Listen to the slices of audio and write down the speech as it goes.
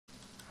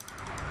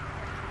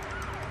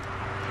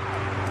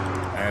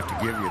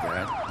to give you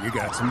that. You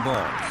got some balls.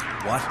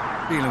 What?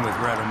 Dealing with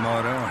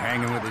Revolt,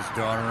 hanging with his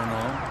daughter and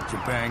all. Did you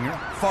bang her?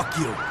 Fuck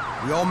you.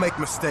 We all make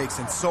mistakes,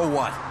 and so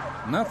what?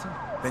 Nothing.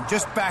 Then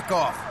just back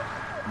off.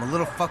 I'm a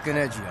little fucking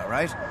edgy,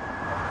 alright?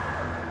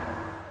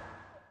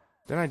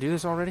 Didn't I do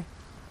this already?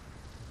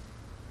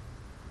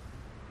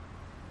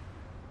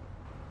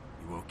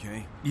 You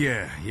okay?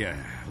 Yeah.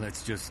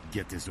 Let's just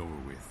get this over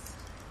with.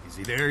 Is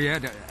he there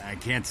yet? I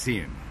can't see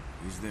him.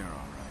 He's there,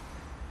 alright.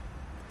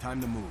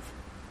 Time to move.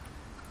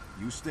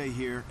 You stay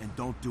here and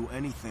don't do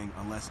anything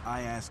unless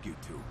I ask you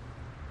to.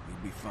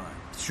 You'll be fine.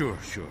 Sure.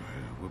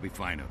 We'll be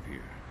fine up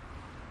here.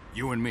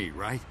 You and me,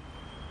 right?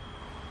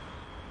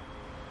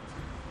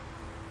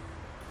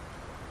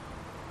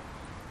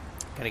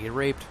 Gotta get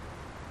raped.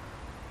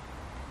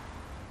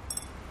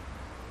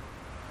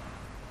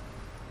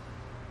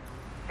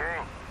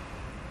 Kane,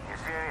 you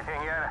see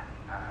anything yet?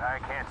 I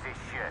can't see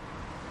shit.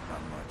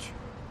 Not much.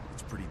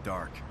 It's pretty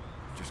dark.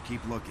 Just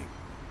keep looking.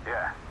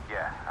 Yeah,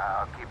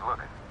 I'll keep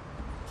looking.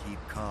 Keep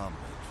calm,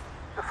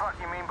 Lynch. The fuck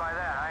you mean by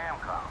that? I am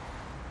calm.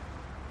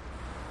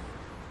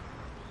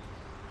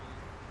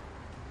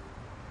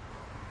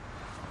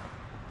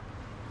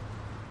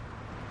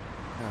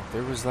 Now, if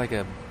there was like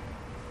a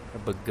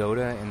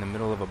pagoda in the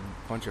middle of a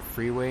bunch of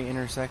freeway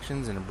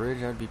intersections and a bridge,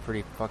 that'd be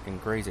pretty fucking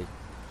crazy.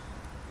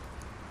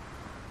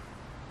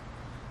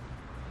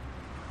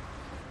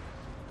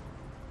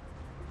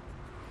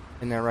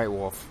 Isn't that right,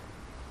 Wolf?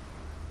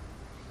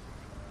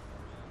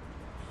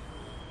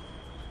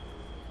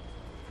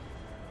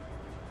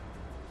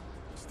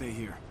 Stay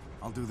here.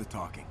 I'll do the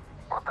talking.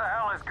 What the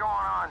hell is going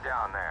on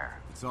down there?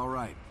 It's all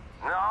right.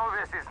 No,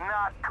 this is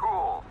not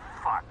cool.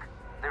 Fuck.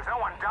 There's no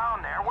one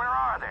down there. Where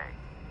are they?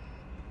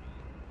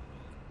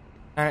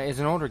 It's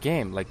an older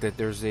game. Like that,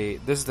 this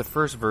is the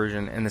first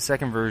version, and the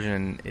second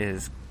version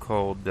is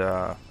called.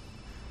 Was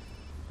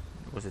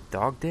it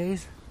Dog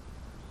Days?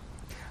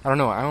 I don't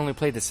know. I only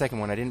played the second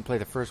one. I didn't play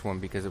the first one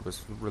because it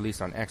was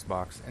released on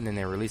Xbox, and then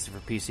they released it for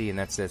PC, and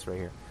that's this right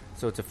here.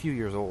 So it's a few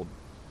years old.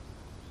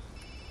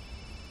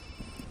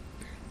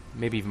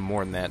 Maybe even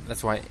more than that.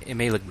 That's why it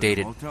may look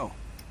dated. Revolt,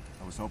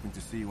 I was hoping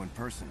to see you in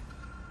person.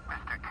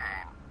 Mr.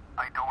 Kane,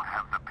 I don't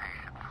have the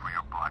patience for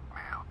your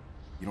blackmail.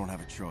 You don't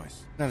have a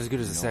choice. Not as good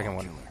as the second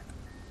one.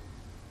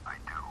 I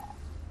do.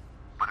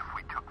 But if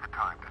we took the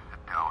time to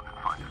sit down and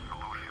find a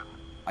solution...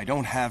 I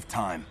don't have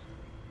time.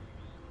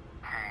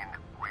 Kane,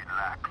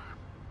 relax.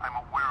 I'm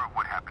aware of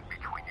what happened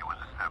between you and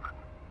the Seven.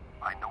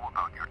 I know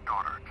about your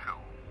daughter, too.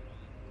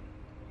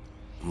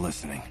 I'm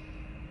listening.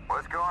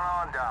 What's going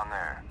on down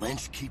there?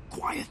 Lynch, keep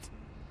quiet.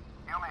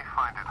 You may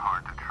find it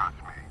hard to trust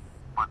me,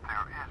 but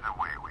there is a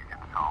way we can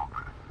solve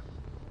this.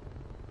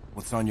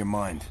 What's on your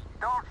mind?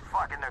 Don't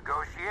fucking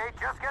negotiate,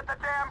 just get the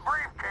damn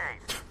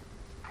briefcase!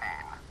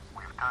 Kane,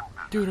 we've done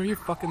business. Dude, are you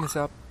fucking this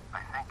up? I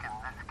think in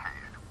this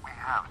case, we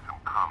have some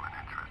common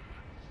interests.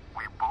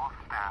 We both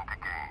stand to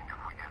gain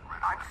if we get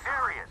rid of I'm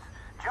serious!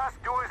 Just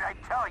do as I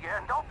tell you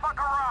and don't fuck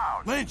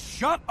around! Lynch,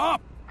 shut up!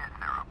 Is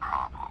there a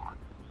problem?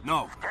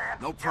 No,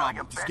 Stand no still, problem.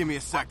 you Just bitch. give me a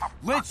sec. What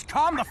the Lynch,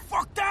 calm the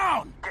fuck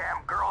down!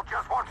 Damn girl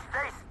just won't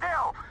stay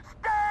still!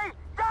 Stay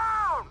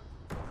down!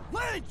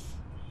 Lynch!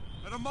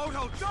 At a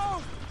moto,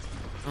 don't!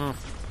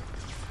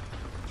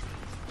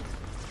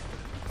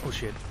 Oh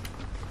shit.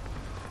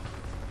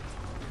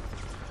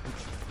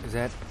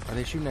 Are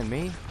they shooting at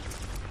me?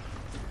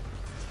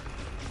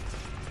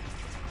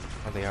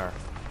 Oh, they are.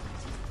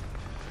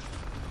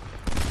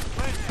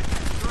 Lynch,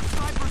 there are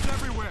snipers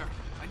everywhere.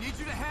 I need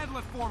you to handle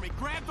it for me.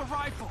 Grab the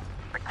rifle.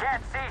 I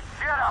can't see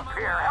shit up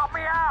here! Help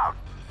me out!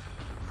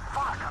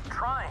 Fuck, I'm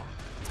trying.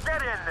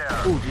 Get in there!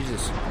 Oh,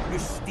 Jesus. You're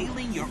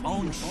stealing your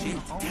own shit.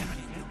 Damn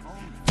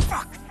it.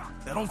 Fuck!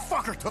 That old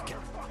fucker took it.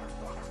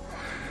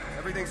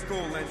 Everything's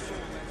cool, Lynch.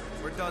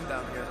 We're done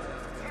down here.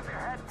 Keep your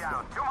head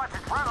down. Too much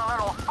adrenaline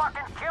will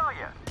fucking kill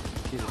you!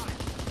 Jesus.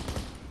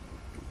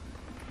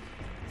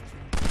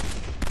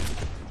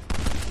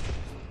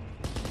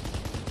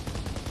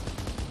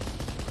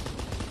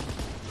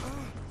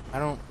 I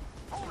don't...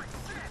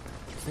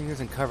 This thing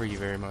doesn't cover you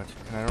very much,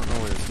 and I don't know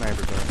where the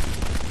snipers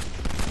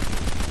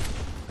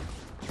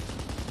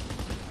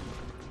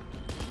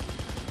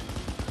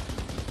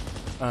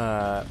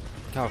are.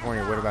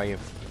 California, what about you?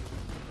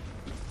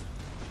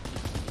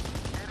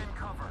 Get in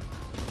cover.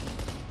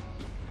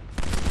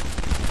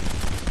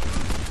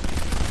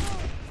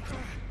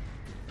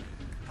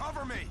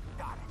 Cover me!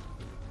 Got it.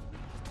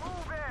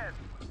 Move in!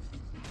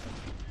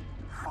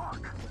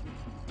 Fuck.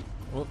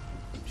 Oh,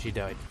 she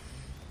died.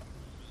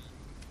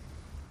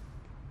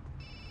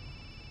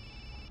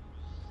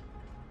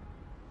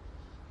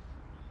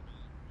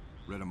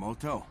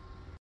 Revolt,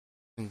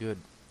 Good.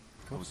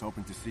 I was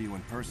hoping to see you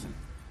in person.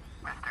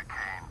 Mr.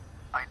 Kane,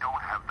 I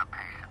don't have the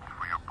patience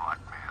for your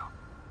blackmail.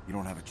 You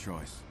don't have a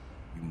choice.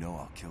 You know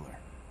I'll kill her.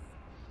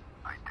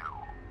 I do.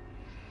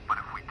 But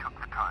if we took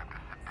the time to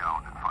sit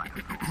down and find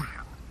a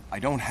solution... I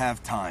don't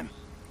have time.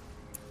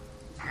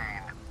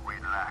 Kane,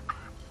 relax.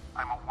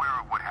 I'm aware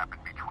of what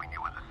happened between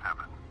you and the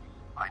Seven.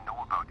 I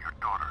know about your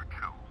daughter,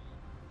 too.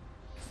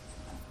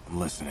 I'm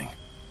listening.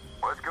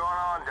 What's going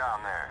on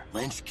down there?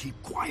 Lynch,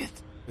 keep quiet.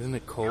 Isn't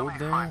it cold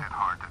there? Find it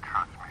hard to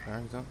trust me,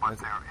 Arizona? but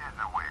there is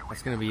a way we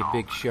That's going to be a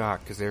big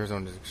shock because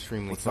Arizona is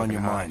extremely What's on fucking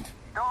your hot. mind?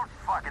 Don't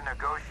fucking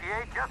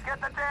negotiate. Just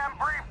get the damn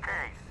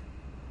briefcase.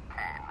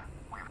 Kane,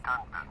 we've done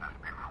business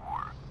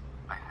before.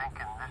 I think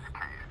in this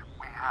case,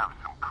 we have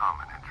some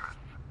common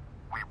interests.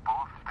 We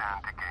both stand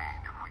to gain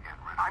if we get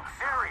rid of I'm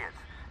serious.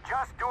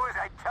 Just do as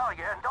I tell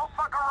you and don't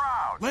fuck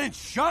around. Lynch,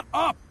 shut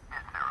up! Is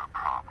there a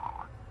problem?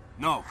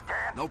 No,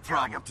 no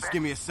problem. Just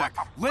give me a sec.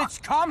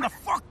 Lynch, calm the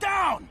fuck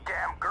down!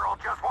 Damn girl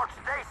just won't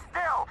stay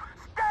still.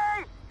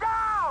 Stay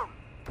down!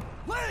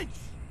 Lynch!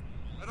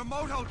 At a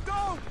moto,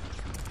 don't!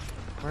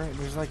 Right,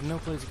 there's like no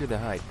place good to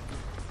hide.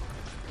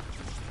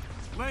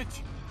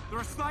 Lynch, there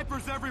are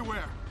snipers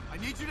everywhere. I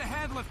need you to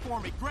handle it for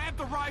me. Grab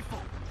the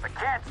rifle. I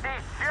can't see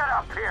shit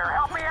up here.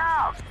 Help me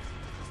out!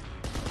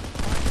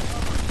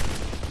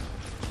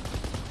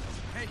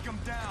 Take him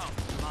down.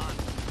 Come on.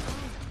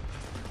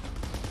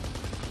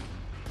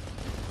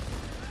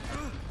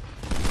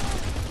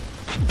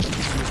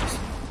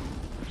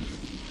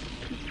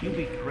 You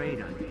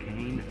betrayed us,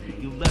 Kane.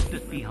 You left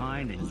us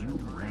behind and you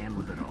ran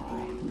with it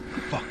all.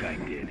 Fuck, I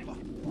did.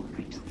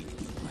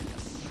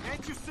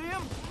 Can't you see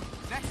him?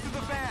 Next to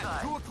the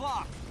van, 2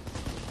 o'clock.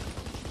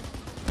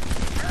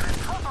 Get in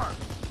cover!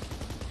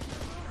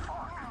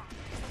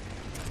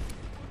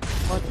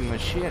 What in the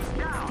shit?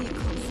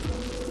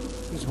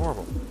 This is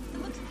horrible.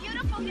 It looks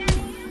beautiful,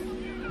 Daddy.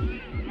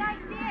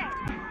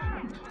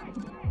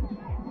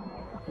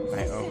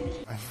 Yeah,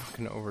 I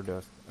fucking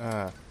overdosed.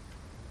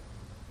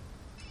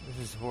 This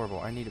is horrible.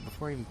 I need it.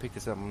 Before I even pick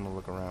this up, I'm gonna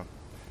look around.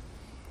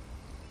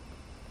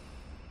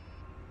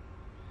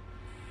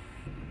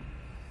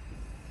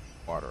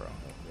 Water.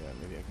 Yeah,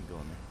 maybe I can go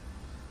in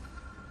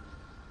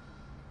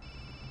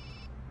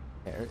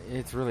there. Yeah,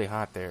 it's really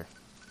hot there.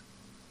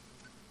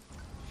 Shit,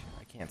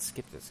 I can't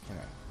skip this, can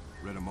I?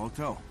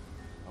 Redomoto,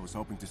 I was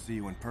hoping to see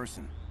you in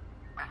person.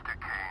 Mr.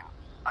 Kane,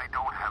 I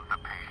don't have the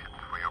patience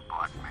for your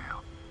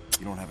blackmail.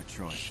 You don't have a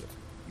choice. Shit.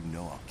 You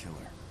know I'll kill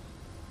her.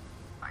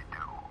 I do.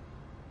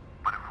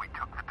 But if we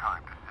took the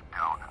time to sit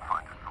down and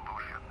find a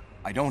solution...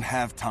 I don't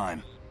have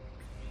time.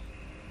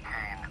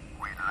 Kane,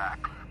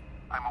 relax.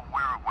 I'm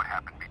aware of what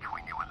happened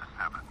between you and the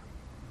Seven.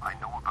 I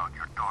know about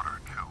your daughter,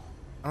 too.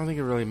 I don't think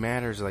it really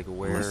matters, like,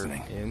 where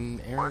Listening. in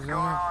What's going Arizona,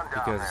 on down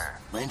because there?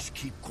 Lynch,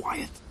 keep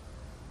quiet.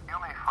 You may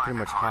find pretty it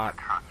much hard hot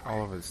to trust me,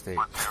 all over the state.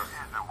 but there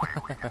is a way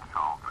we can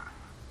solve this.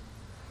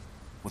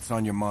 What's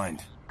on your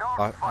mind? Don't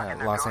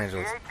fucking Los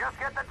negotiate, Angeles. just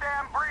get the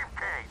damn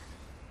briefcase.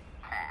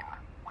 Kane,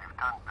 we've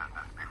done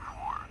business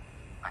before.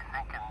 I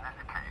think in this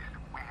case,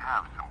 we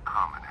have some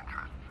common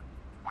interests.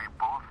 We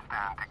both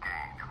stand to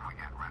gain if we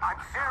get rid of I'm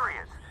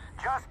serious.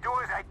 Just do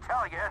as I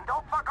tell you and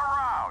don't fuck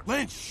around.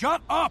 Lynch, shut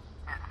up!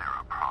 Is there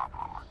a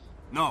problem?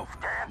 No,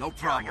 no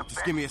problem.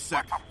 Just give me a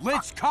sec.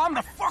 Lynch, calm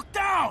the fuck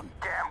down!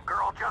 Damn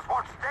girl just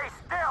won't stay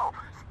still.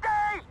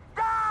 Stay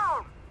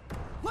down!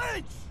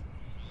 Lynch!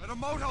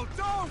 Redomoto,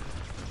 don't!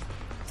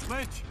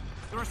 Lynch,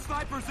 there are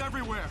snipers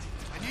everywhere.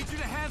 I need you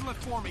to handle it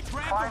for me.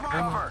 Grab Find the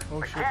rifle. cover.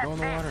 Oh I shit, can't go in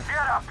the see water. shit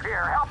up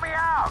here. Help me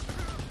out.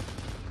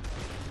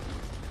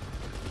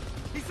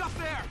 He's up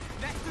there,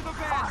 next to the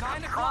van, Fuck, 9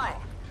 I'm o'clock.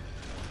 trying.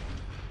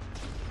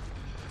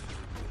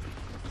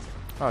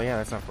 Oh yeah,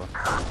 that's not cool.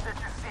 Did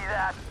you see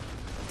that?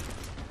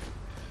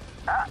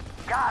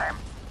 Got him.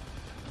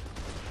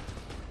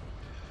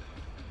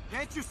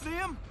 Can't you see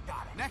him?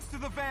 Got it. Next to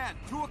the van,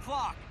 2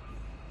 o'clock.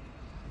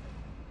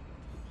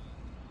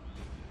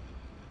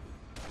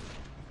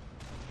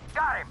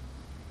 Got him.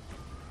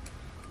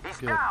 He's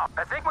Good. down.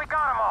 I think we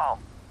got them all.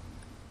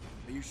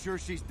 Are you sure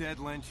she's dead,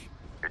 Lynch?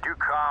 Could you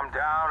calm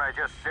down? I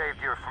just saved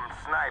you from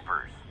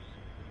snipers.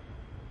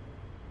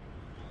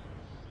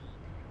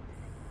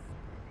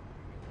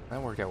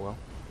 That worked out well.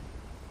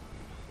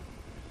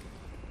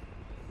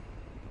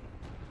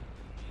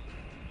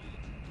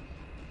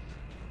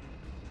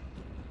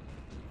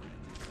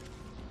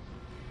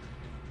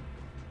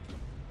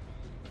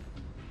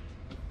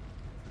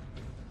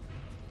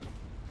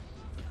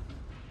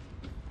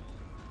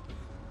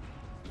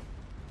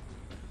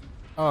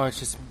 Oh, it's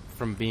just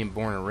from being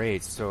born and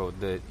raised, so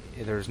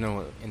there's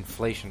no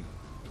inflation.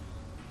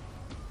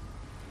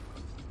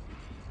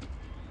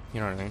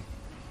 You know what I mean?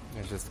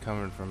 It's just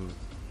coming from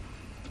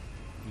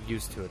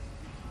used to it.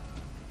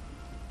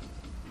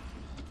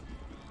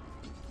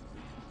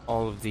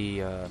 All of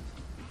the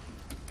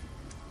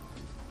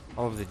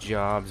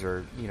jobs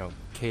are, you know,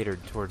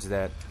 catered towards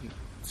that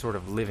sort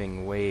of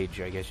living wage,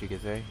 I guess you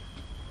could say,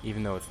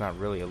 even though it's not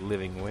really a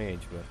living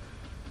wage, but.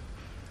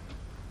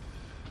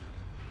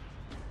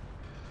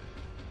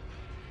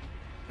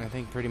 I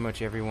think pretty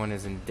much everyone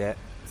is in debt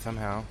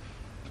somehow.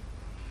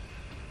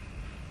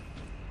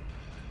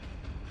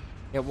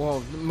 Yeah,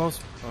 well,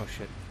 most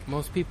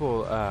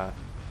people,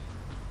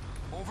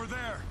 Over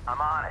there.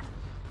 I'm on it.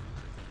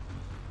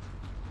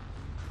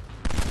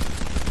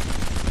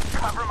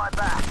 Cover my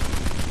back.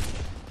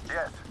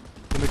 Yes.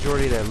 the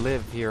majority that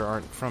live here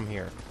aren't from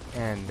here,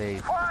 and they,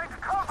 Find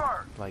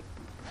cover. like,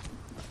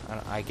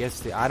 I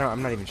guess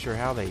I'm not even sure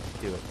how they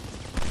do it.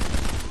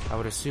 I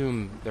would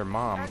assume their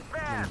mom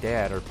and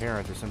dad or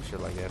parents or some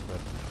shit like that, but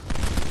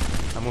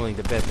I'm willing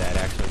to bet that,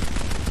 actually.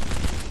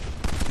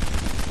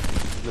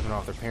 Living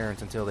off their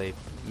parents until they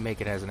make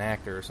it as an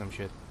actor or some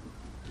shit.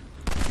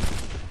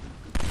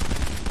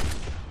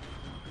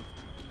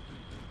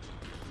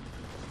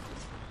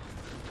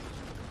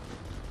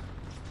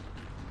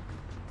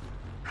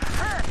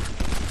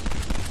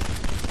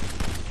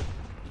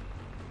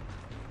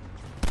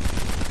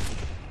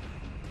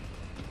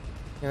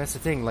 Yeah, that's the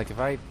thing, like, if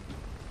I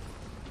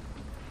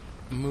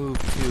move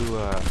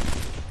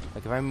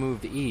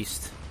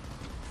east,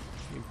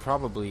 you'd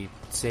probably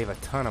save a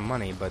ton of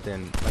money, but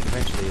then, like,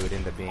 eventually it would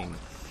end up being,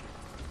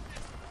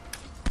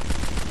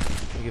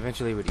 like,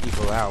 eventually it would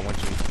equal out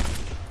once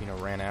you know,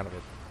 ran out of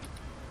it.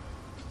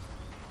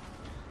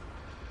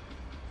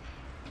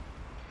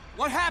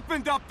 What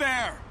happened up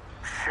there?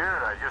 Shit,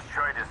 I just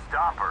tried to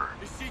stop her.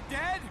 Is she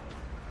dead?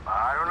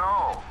 I don't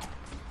know.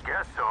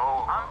 Guess so.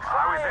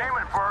 I was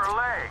aiming for her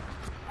leg.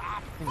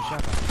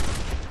 Shut up.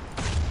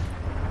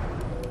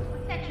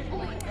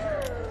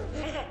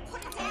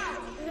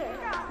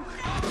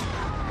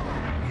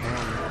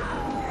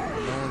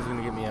 No one's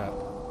gonna get me up.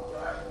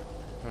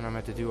 And I'm gonna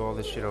have to do all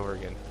this shit over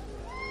again.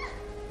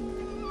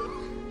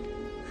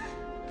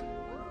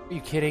 Are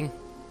you kidding?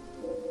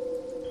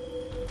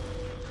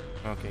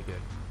 Okay,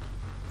 good.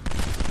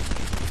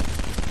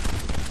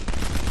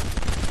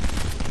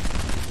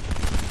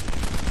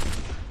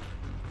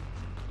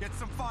 Get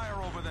some fire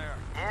over there.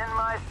 In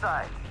my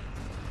sight.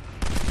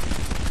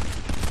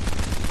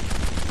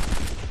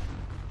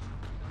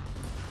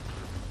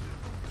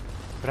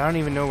 But I don't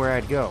even know where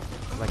I'd go.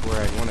 Like,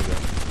 where I'd want to go.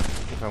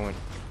 If I went...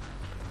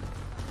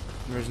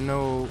 There's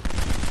no...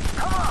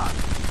 Come on!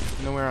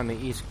 Nowhere on the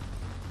east...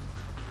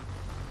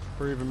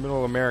 Or even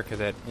middle America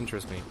that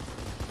interests me.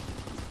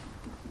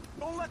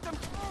 Don't let them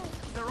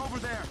move. They're over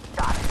there.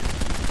 Got it.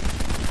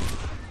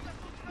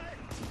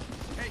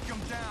 Take them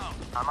down.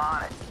 I'm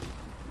on it.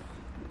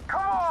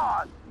 Come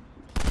on!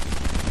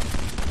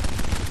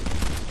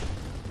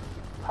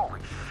 Holy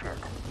shit.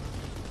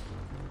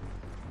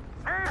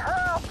 Need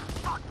help!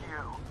 Fuck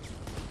you.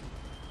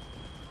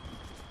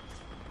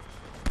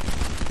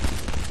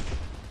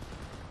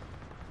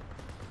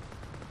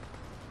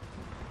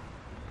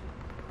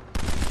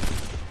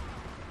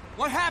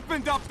 What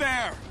happened up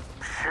there?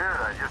 Shit,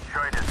 I just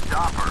tried to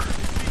stop her. Is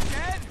she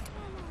dead?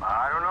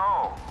 I don't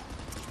know.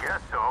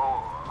 Guess so.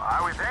 I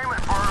was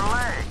aiming for her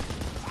leg.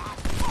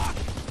 Fuck!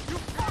 You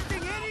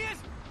fucking idiot!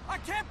 I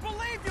can't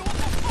believe you! What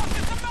the fuck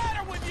is the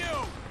matter with you?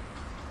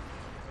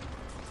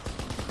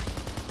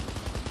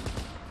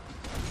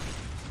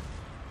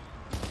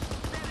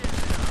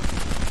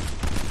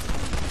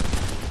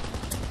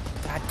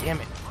 God damn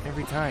it.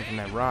 Every time from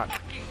that rock.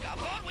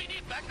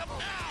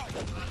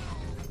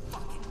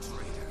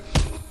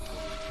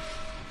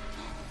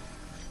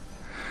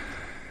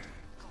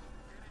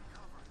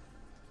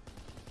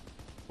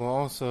 Well,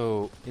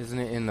 also, isn't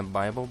it in the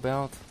Bible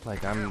Belt?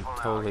 Like, I'm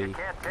totally You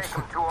can't take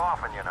them too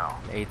often, you know.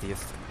 an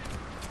atheist.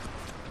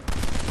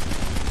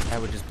 That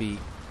would just be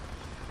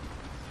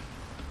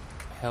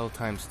hell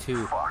times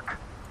 2. Fuck.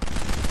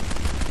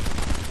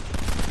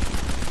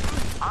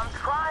 I'm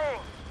trying.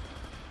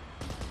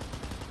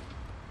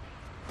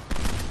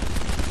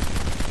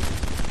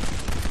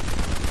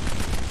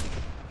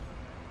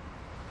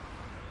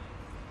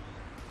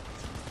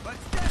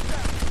 Let's get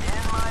them!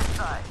 In my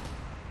sight.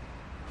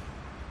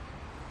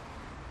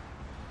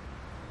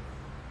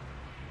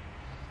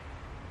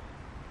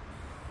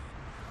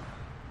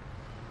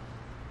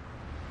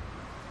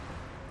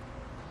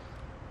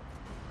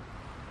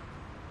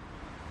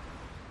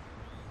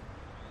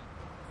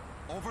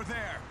 Over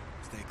there.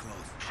 Stay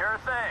close. Sure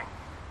thing.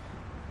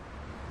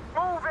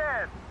 Move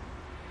in.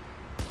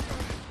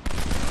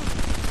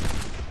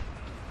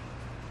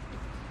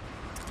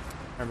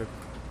 Remember,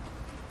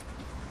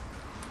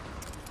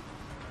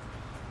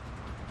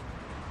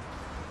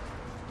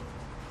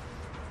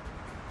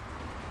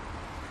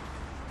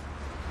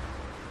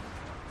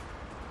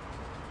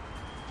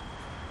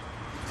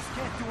 Just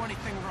can't do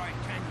anything right,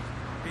 can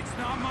you? It's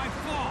not my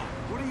fault.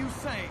 What are you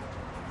saying?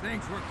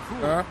 Things were cool,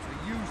 Huh? so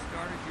you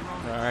started your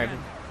own All right.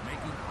 agenda,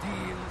 making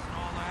deals and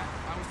all that.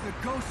 I was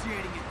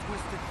negotiating it,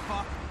 twisted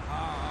fuck.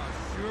 Ah,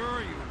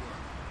 sure you were.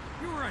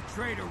 You were a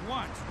traitor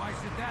once. Why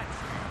should that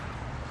change?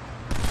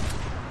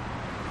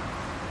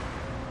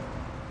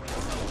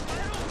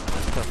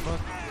 what the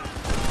fuck?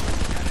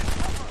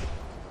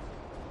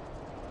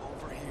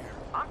 Over here.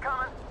 I'm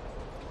coming.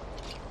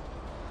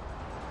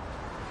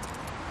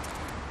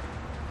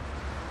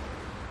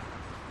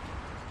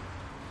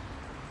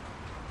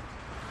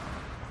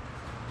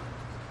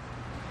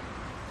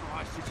 Oh,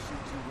 I should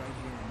shoot you right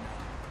here and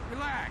now.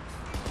 Relax.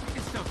 You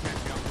can still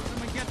catch up with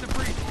them and get the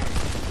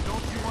briefcase.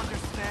 Don't you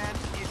understand?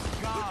 It's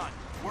gone.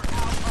 We're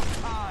out of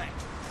time.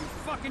 You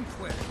fucking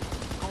quit.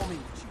 Call me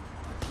what you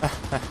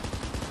want.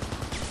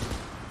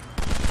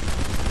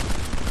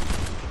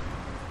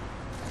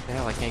 The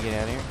hell, I can't get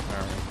out of here?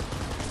 Alright.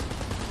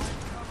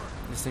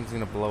 This thing's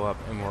gonna blow up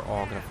and we're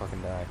all gonna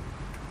fucking die.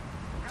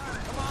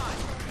 Come on.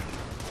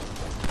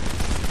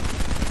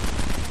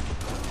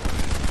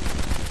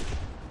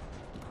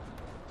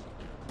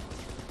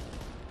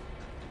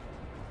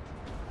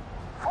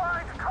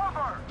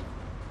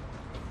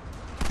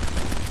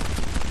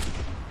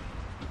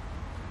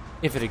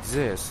 If it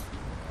exists.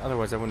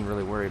 Otherwise, I wouldn't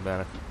really worry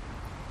about it.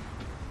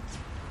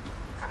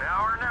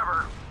 Now or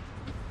never.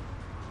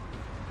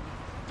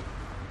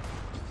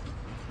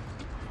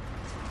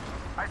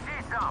 I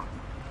see some.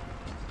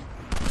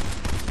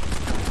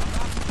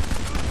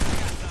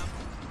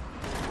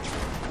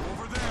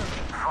 Over there.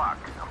 Fuck,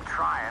 I'm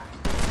trying.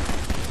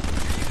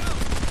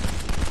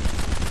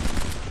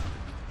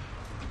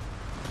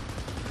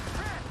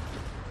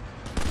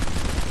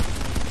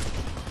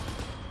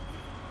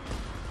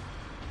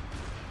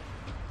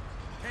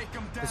 Take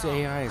him down. This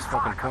AI is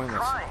fucking Fuck, I'm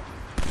pointless. trying.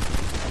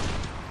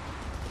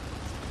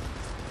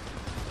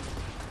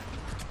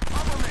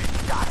 Cover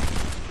me. Got it.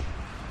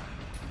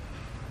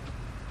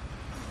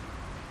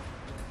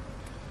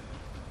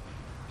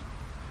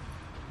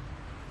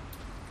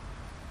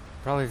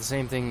 Probably the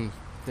same thing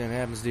that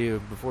happens to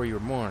you before you were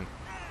born.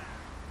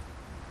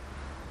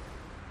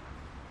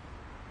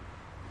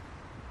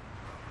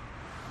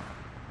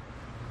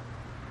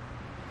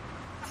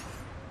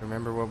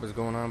 Remember what was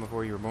going on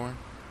before you were born?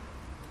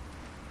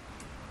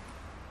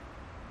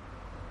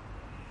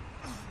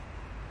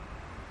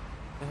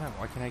 Yeah,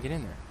 why can't I get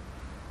in there?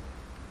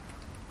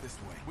 This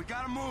way. We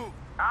gotta move.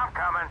 I'm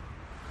coming.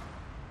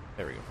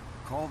 There we go.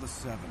 Call the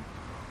 7.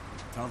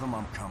 Tell them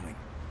I'm coming.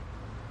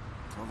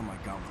 Tell them I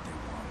got what they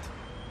want.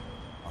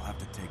 I'll have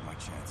to take my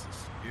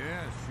chances.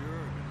 Yeah, sure.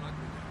 Good luck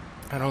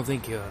with that. I don't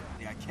think Yeah,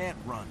 I can't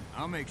run.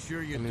 I'll make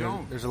sure you I mean,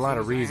 don't. there's a lot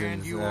of As soon as I reasons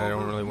hand you that I don't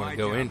over, really wanna my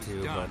go job is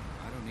into, done.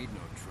 but- I don't need no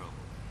trouble.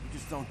 You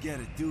just don't get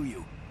it, do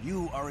you?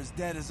 You are as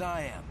dead as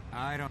I am.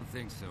 I don't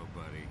think so,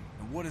 buddy.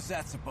 And what is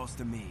that supposed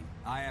to mean?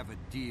 I have a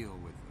deal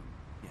with them.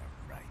 Yeah,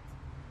 right.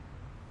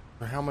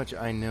 For how much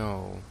I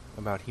know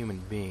about human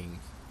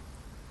beings,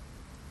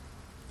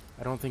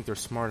 I don't think they're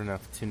smart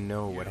enough to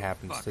know what You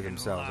happens to fucking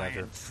themselves lying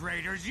after.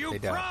 traitors, you they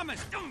die.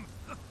 promised.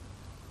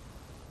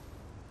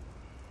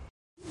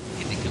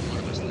 He'd become one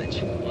of us,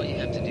 Lynch. All you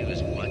have to do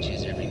is watch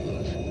his every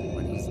move.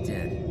 When he's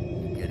dead,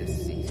 you get a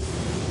seat.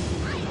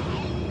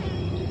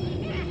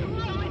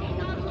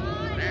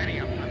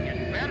 Danny, I'm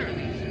getting better.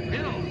 These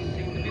pills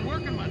seem to be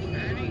working much,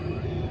 Danny.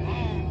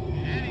 Oh,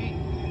 Danny.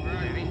 Where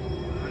are you?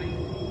 Honey,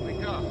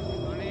 wake up.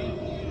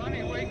 Honey,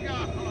 honey, wake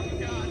up. Oh,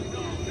 God,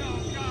 no,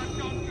 God,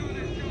 don't do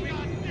this to me.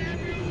 God damn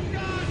you,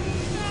 God,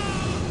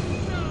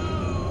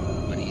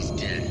 no. When he's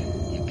dead,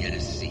 you get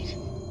a seat.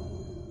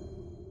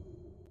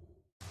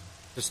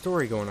 There's a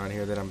story going on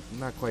here that I'm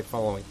not quite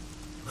following.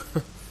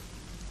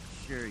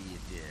 Sure you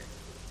did.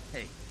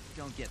 Hey,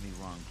 don't get me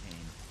wrong, Kane.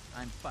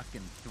 I'm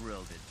fucking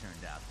thrilled it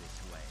turned out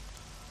this way.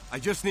 I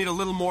just need a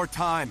little more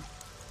time.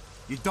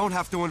 You don't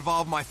have to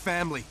involve my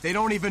family. They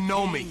don't even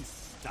know me. Kane,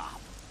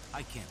 stop.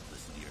 I can't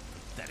listen to your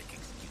pathetic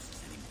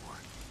excuses anymore.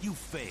 You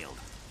failed.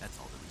 That's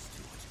all there is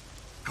to it.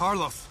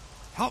 Carlos,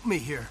 help me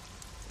here.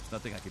 There's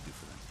nothing I could do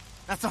for them.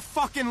 That's a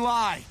fucking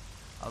lie.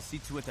 I'll see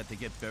to it that they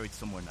get buried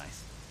somewhere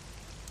nice.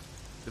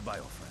 Goodbye,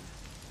 old friend.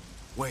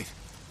 Wait.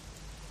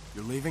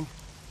 You're leaving?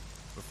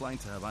 We're flying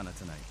to Havana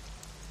tonight.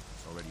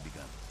 It's already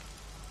begun.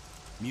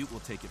 Mute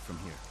will take it from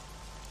here.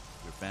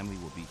 Your family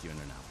will be here in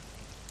an hour.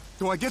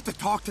 Do I get to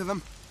talk to them?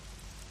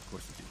 Of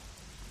course you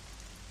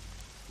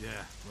do.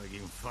 Yeah, like you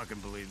can fucking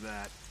believe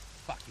that.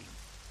 Fucking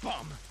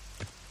bum!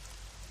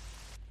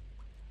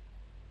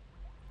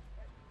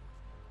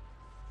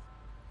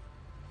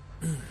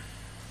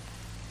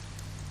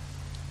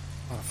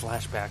 A lot of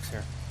flashbacks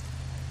here.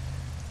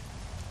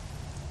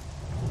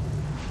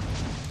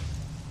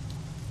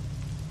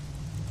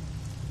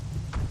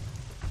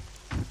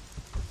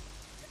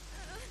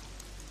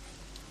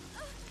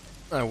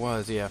 I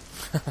was, yeah.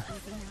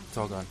 It's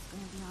all gone. It's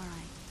gonna be all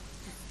right.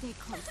 Just stay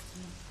close to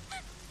me.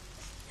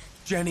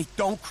 Jenny,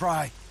 don't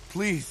cry.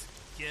 Please.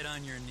 Get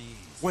on your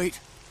knees. Wait.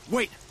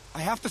 Wait. I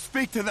have to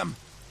speak to them.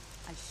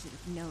 I should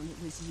have known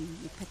it was you,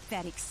 you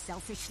pathetic,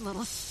 selfish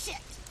little shit.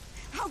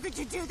 How could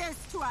you do this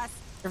to us?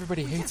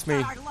 Everybody We hates just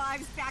me. got our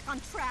lives back on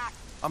track.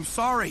 I'm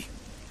sorry.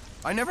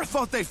 I never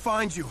thought they'd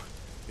find you.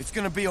 It's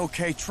gonna be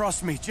okay.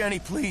 Trust me. Jenny,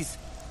 please.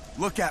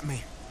 Look at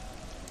me.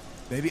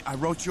 Baby, I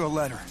wrote you a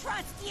letter.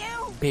 Trust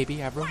you?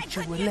 Baby, I Why wrote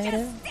you couldn't a you letter.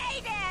 just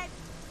stay dead?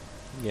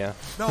 Yeah.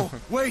 No,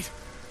 wait.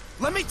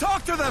 Let me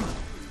talk to them.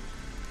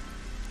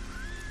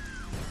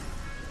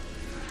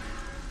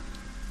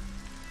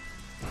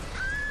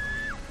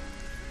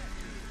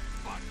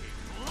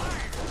 Fucking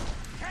liar!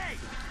 Hey,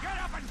 get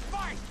up and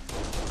fight!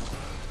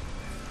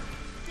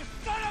 You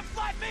son of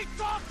let me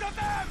talk to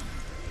them!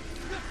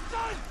 You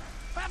son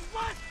of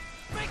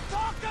let me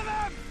talk to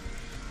them!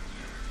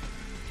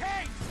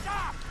 Kane,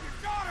 stop!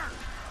 Your daughter!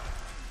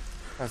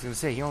 I was gonna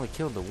say, he only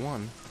killed the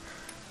one.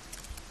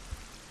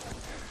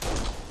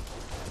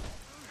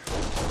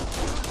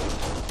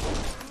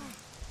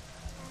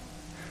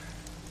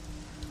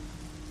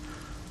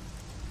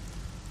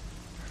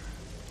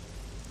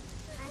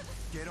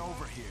 Get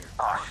over here.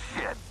 Oh,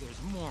 shit!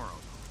 There's more of them.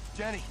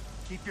 Jenny,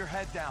 keep your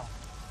head down.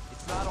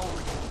 It's not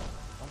over yet.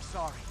 I'm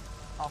sorry.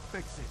 I'll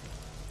fix it.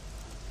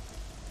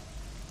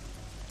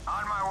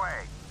 On my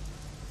way.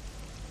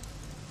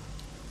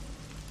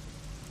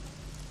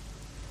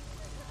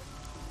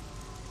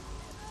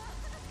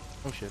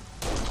 Oh shit.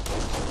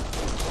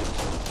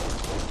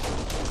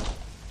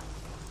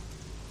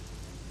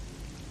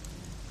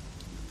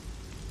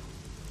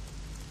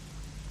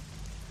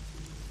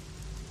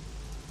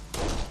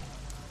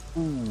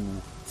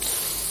 Ooh.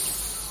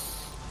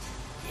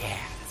 Yeah,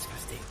 that's gonna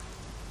stay.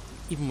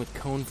 Even with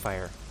cone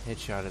fire,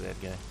 headshot at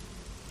that guy.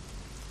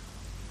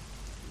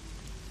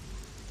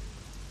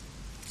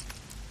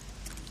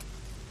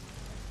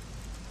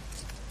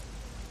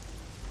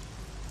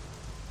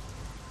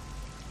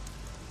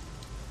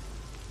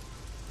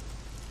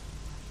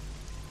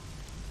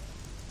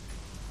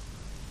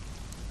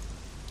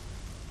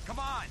 Come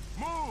on,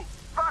 move!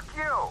 Fuck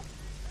you!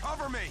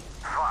 Cover me!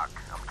 Fuck,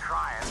 I'm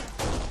trying.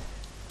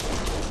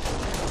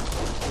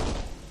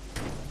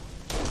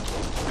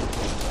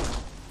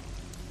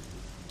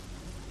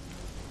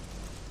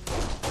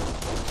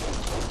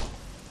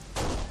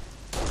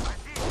 I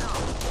see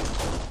some.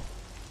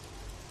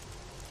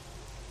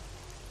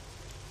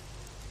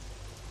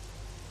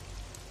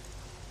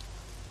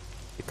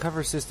 The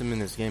cover system in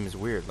this game is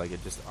weird. Like,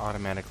 it just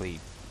automatically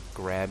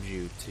grabs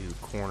you to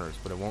corners,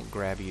 but it won't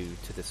grab you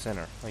to the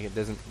center. Like, it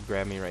doesn't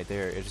grab me right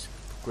there. It just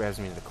grabs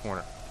me to the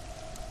corner.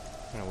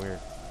 Kind of weird.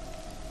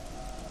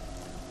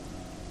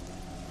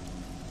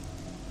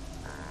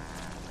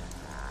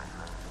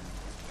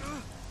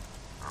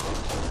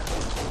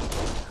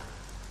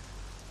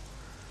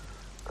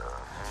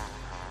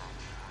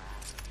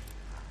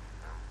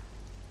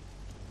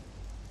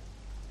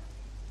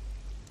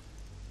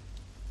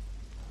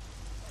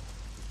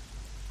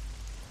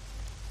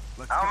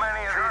 Let's How go.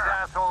 many of these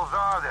assholes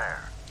are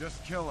there?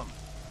 Just kill him.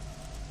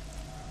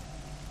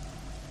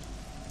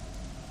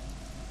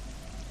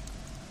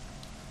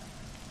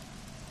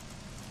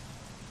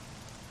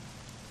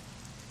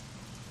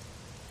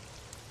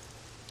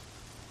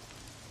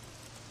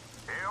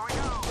 Here we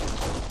go.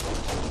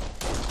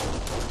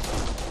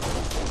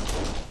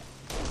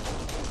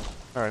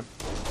 Alright.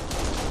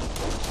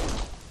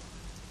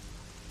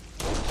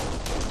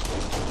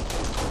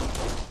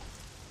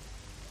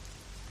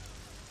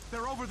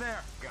 They're over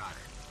there. Got it.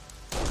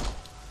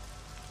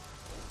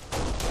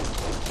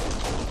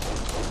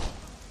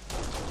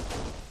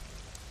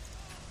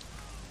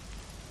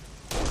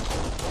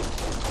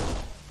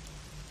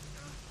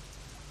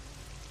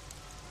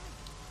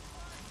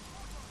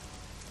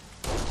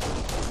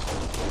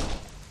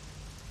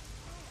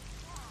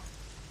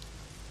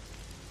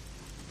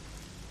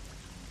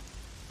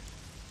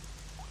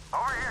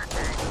 Over here,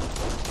 Kane.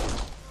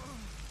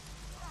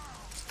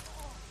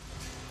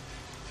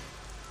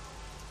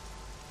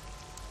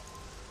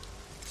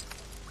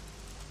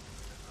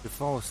 You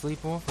fall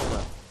asleep, Wolf, or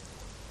what?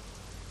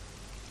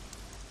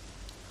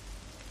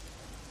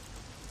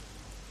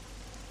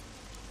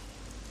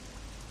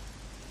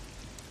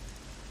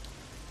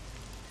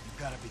 You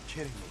gotta be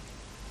kidding me.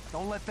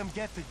 Don't let them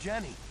get to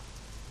Jenny.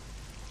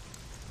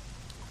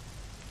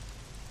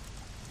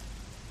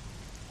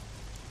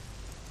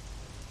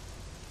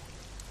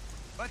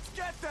 Let's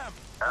get them!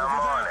 I'm Over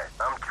on there. it.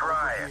 I'm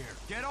trying. Over here.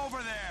 Get over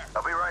there!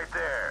 I'll be right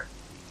there.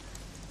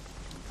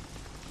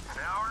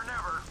 Now or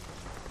never.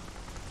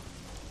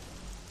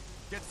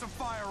 Get some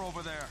fire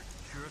over there.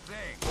 Sure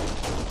thing.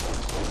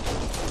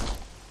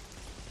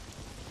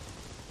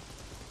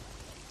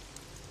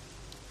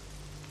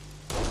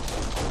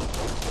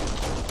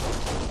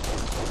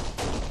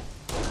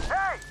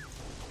 Hey!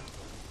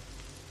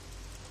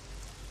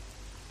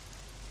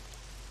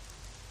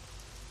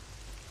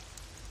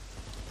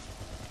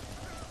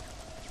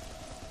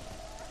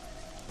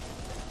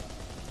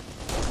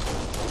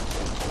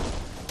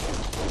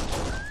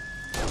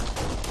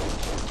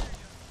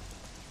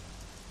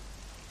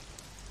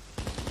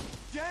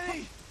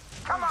 Jenny!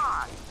 Come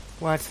on!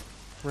 What?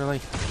 Really?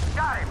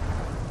 Got him!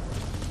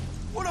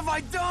 What have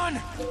I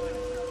done?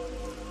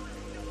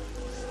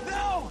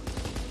 No!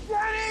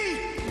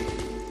 Jenny!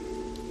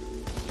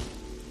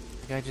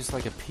 The guy just,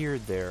 like,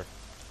 appeared there.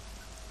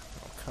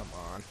 Oh, come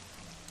on.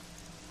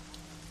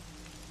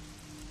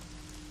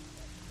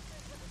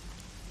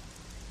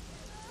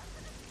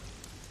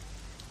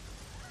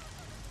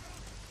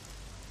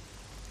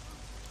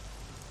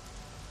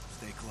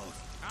 Stay close.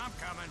 I'm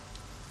coming.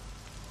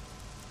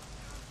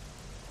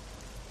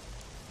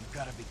 You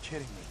gotta be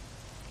kidding me.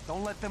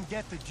 Don't let them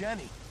get to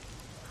Jenny.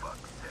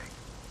 Fuck's sake.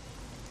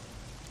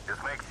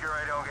 Just make sure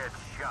I don't get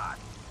shot.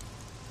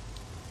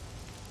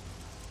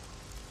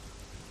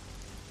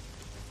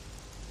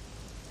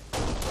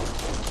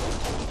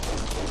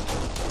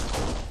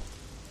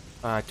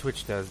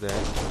 Twitch does that.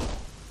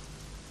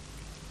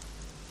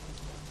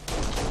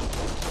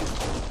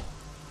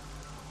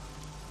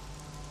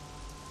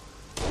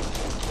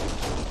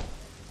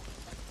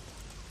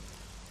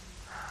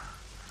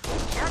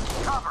 Get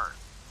cover!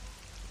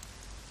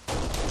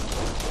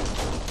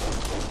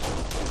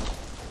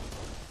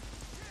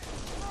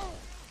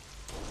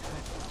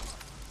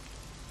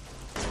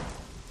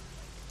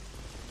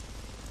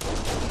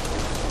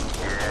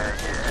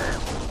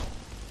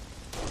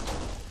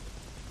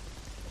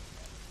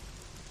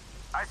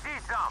 I see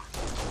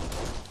some.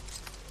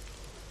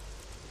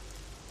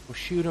 Well,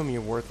 shoot him,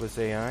 you worthless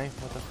AI.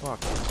 What the fuck?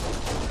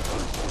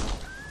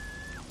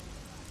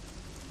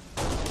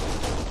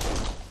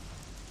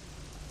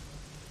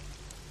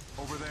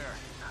 Over there.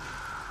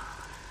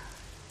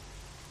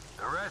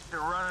 The rest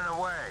are running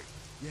away.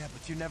 Yeah,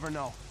 but you never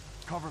know.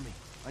 Cover me.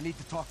 I need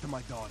to talk to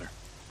my daughter.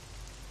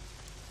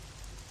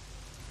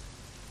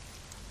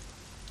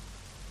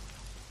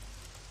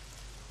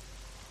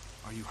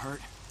 Are you hurt?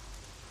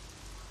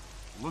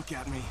 Look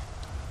at me.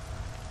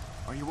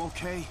 Are you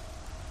okay?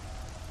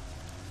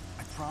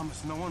 I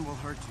promise no one will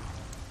hurt you.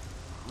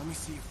 Let me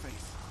see your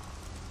face.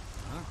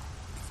 Huh?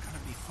 It's gonna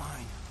be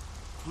fine.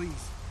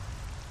 Please.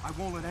 I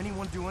won't let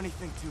anyone do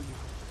anything to you.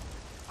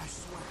 I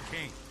swear.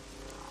 Kane.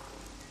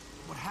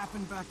 What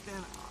happened back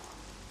then?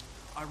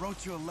 I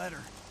wrote you a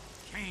letter.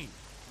 Kane.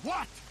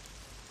 What?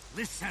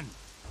 Listen.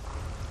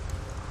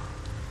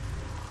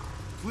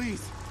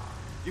 Please.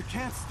 You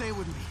can't stay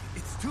with me.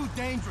 It's too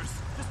dangerous.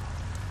 Just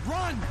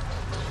run!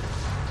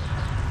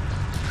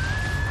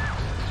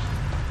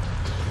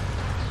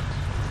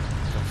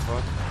 The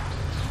fuck?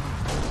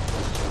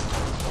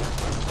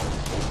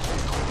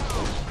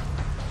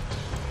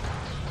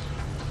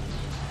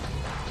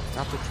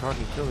 Stop the truck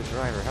and kill the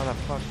driver. How the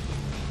fuck?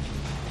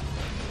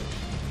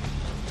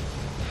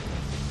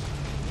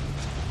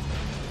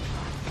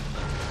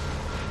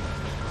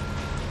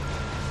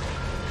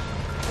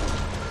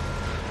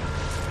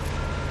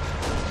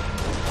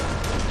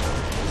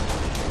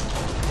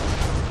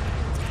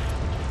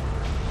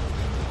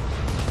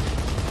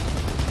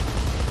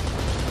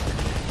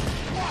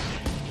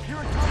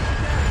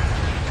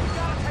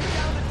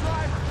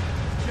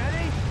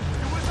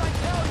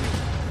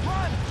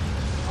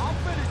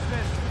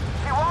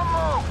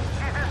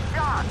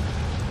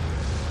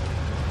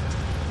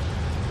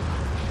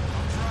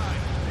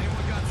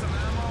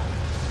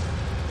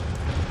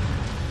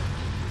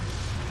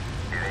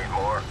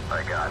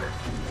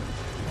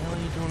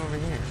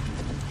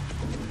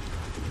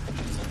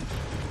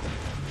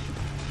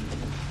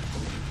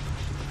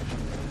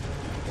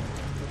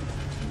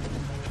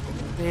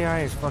 The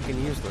AI is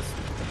fucking useless.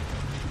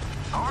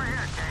 Over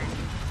here, Kane.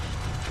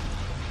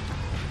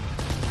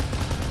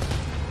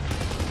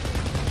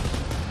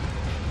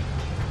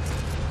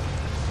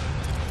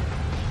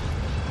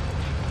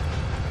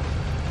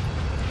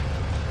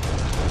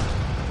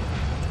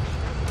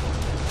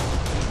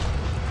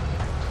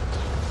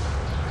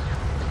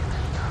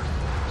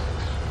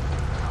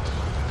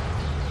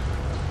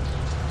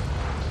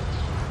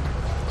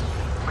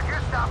 Would you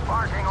stop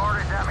barking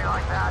orders at me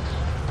like that?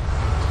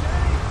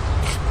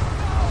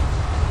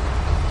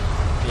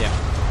 Yeah.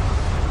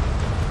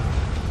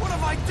 What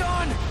have I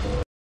done?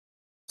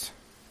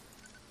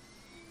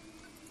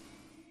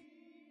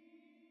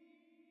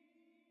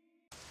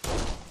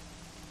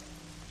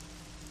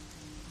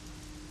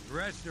 The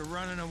rest are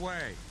running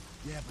away.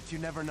 Yeah, but you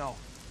never know.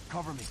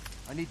 Cover me.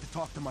 I need to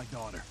talk to my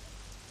daughter.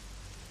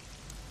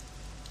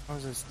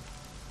 How's this?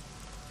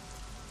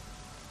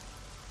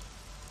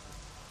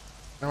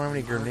 I don't have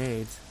any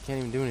grenades. Can't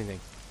even do anything.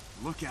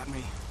 Look at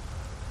me.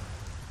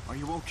 Are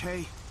you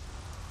okay?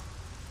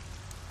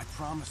 I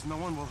promise no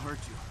one will hurt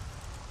you.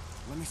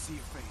 Let me see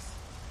your face.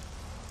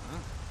 Huh?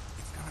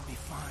 It's gonna be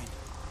fine.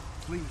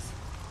 Please.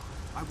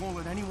 I won't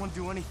let anyone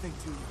do anything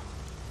to you.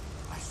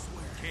 I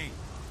swear. Kane.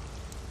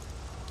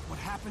 What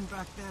happened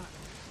back then?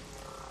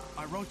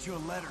 I wrote you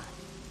a letter.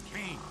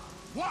 Kane.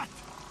 What?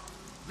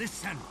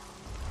 Listen.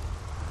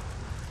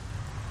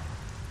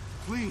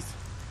 Please.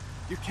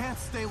 You can't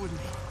stay with me.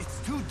 It's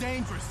too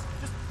dangerous.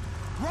 Just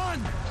run!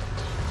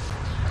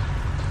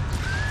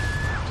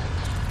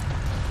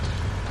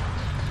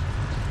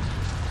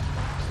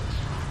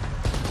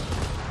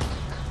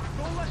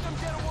 Don't let them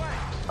get away!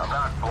 I'm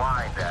not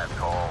blind,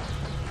 asshole.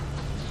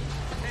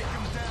 Take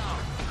him down!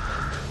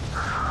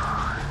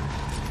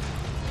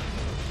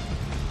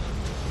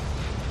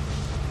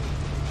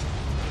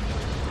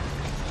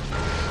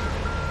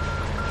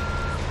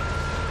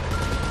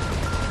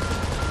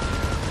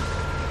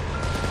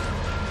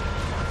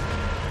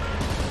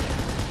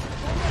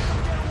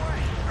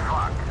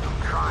 Fuck, I'm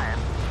trying.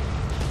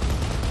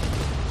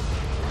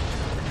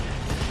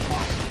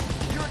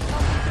 You're a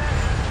tough day.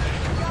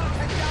 You gotta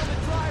take down the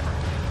driver.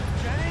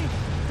 Jenny,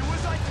 do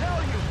as I tell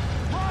you.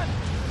 Run!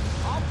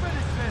 I'll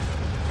finish this.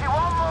 She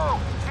won't move.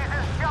 She's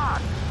in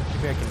shock.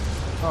 Maybe I can.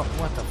 Oh,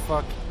 what the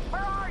fuck?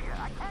 Where are you?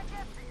 I can't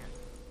get to you.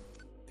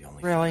 The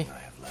only Really? thing I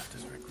have left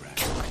is regret.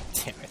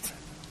 Damn it.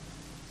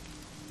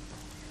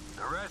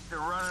 The rest are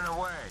running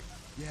away.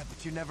 Yeah,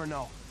 but you never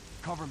know.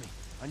 Cover me.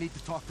 I need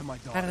to talk to my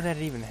daughter. How did that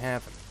even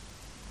happen?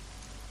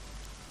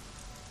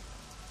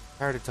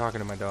 Tired of talking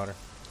to my daughter.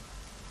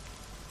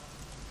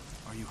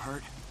 Are you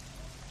hurt?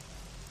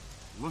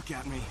 Look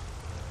at me.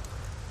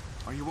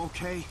 Are you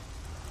okay?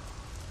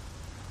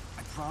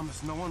 I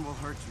promise no one will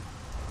hurt you.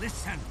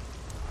 Listen.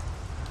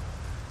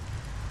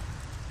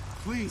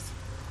 Please.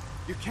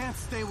 You can't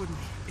stay with me.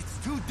 It's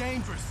too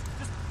dangerous.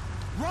 Just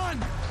run!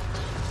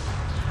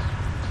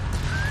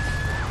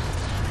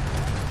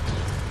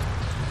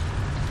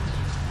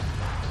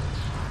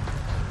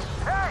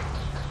 Hey!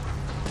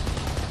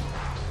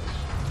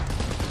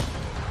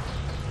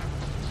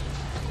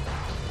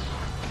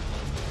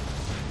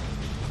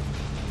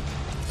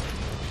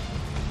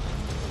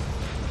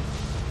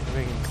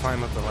 I can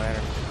climb up the ladder.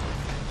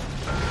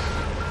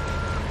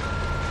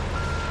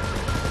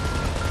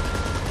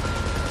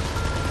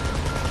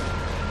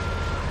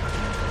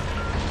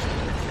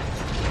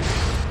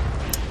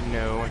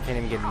 No, I can't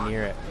even get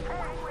near it.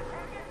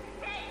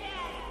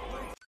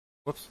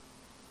 Whoops.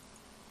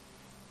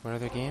 What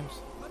other games?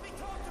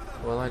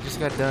 Well, I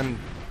just got done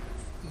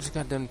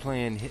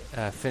playing,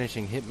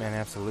 finishing Hitman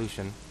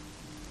Absolution.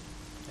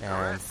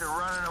 And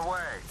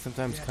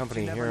sometimes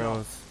Company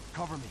Heroes.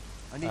 Cover me.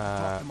 I need to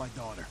talk to my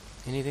daughter.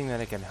 Anything that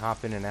I can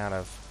hop in and out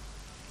of.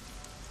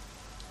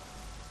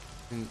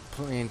 And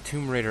playing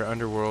Tomb Raider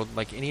Underworld,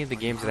 like any of the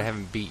games that I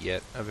haven't beat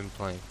yet, I've been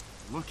playing.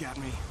 Look at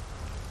me.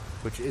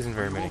 Which isn't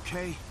very many.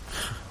 Okay?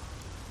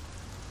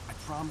 I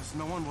promise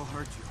no one will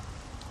hurt you.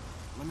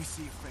 Let me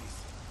see your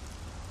face.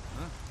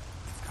 Huh?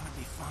 It's gonna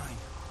be fine.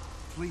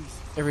 Please.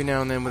 Every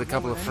now and then with a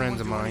couple of friends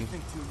of mine.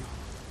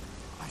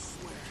 I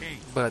swear.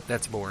 But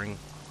that's boring.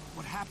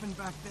 What happened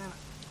back then?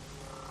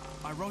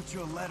 I wrote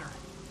you a letter.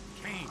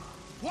 Kane.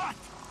 What?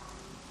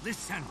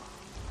 Listen.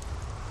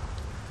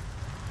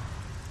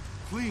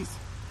 Please.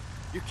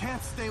 You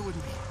can't stay with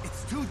me.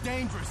 It's too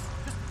dangerous.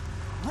 Just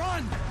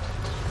run!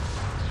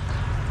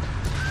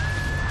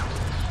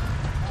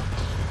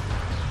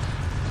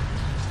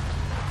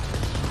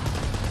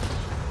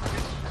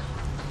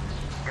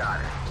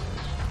 Got it.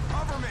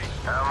 Cover me!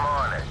 I'm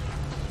on it.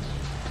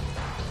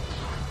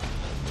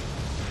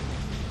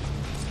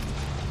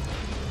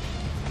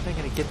 I'm not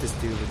gonna get this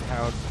dude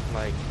without,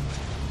 like,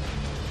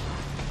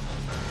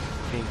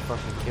 being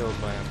fucking killed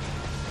by him.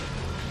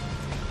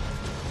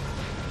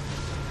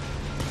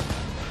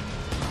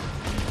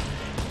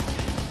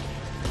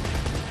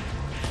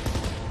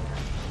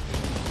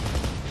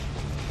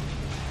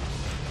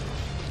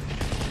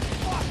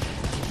 Fuck!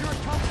 Here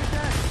it comes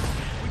again!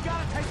 We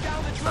gotta take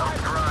down the driver! I'm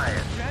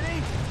trying. Jenny,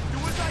 do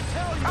as I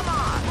tell you! Come on!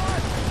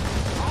 Run!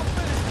 I'll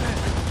finish this!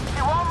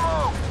 He won't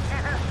move!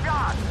 He's in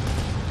shot!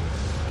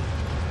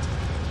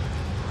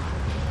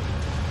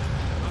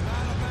 I'm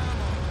out of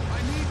ammo. I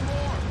need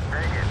more!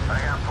 Take it. I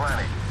got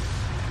plenty.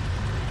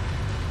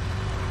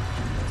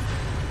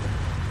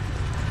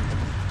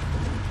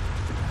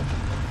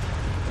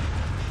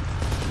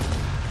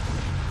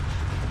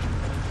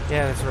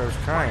 Yeah, that's what I was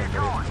trying, Where but you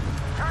going?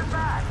 Turn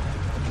back!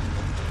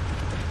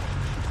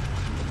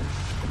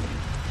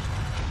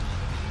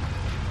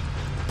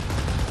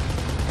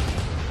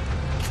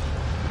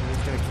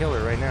 he's gonna kill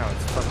her right now.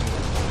 It's fucking...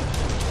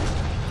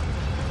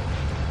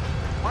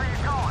 Where you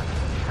going?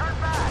 Turn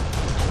back!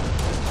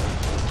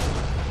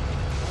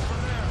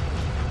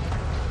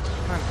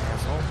 Come on,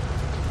 asshole.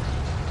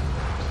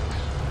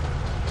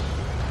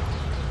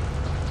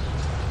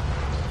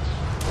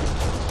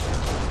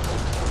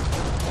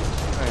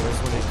 Alright, that's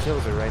when he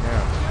kills her right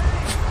now.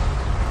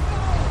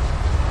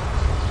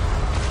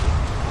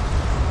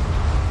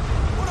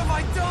 What have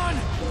I done?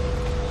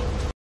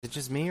 Is it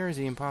just me, or is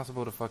he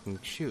impossible to fucking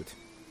shoot?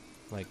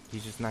 Like,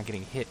 he's just not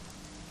getting hit.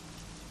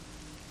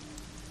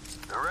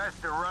 The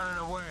rest are running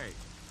away.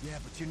 Yeah,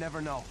 but you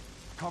never know.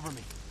 Cover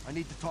me. I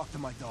need to talk to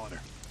my daughter.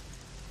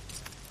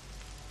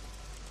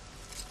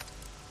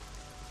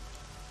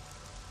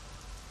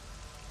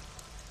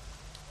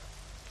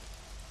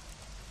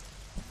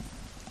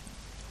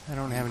 I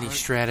don't have any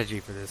strategy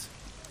for this.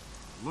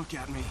 Look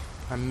at me.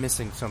 I'm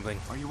missing something.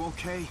 Are you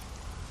okay?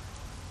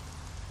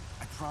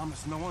 I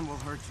promise no one will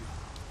hurt you.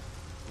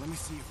 Let me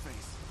see your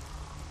face.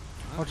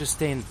 I'll just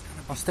stay in.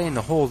 I'll stay in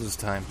the hole this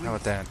time. How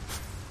about that?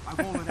 I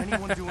won't let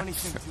anyone do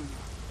anything to you.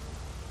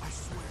 I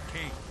swear.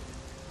 Kane.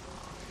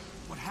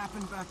 What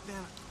happened back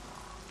then?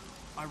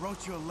 I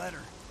wrote you a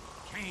letter.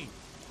 Kane.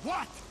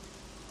 What?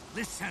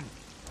 Listen.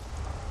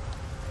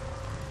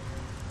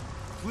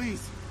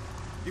 Please.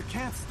 You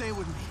can't stay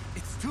with me.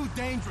 It's too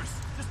dangerous.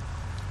 Just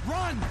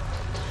run!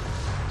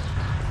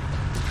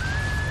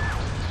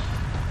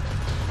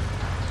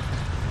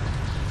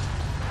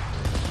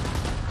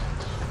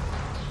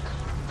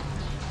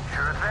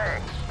 Sure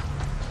thing.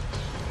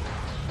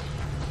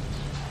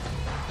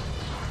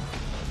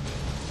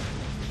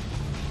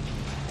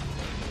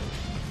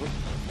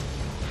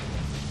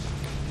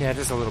 Yeah,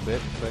 just a little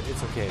bit, but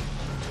it's okay.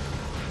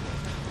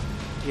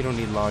 You don't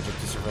need logic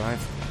to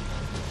survive.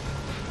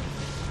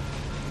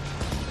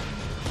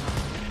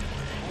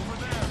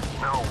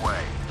 No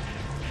way.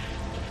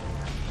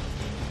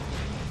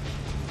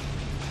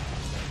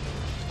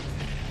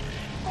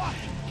 Fuck!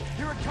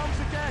 Here it comes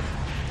again!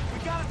 We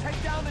gotta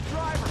take down the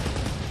driver!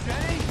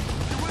 Jenny,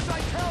 do as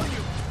I tell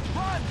you!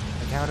 Run!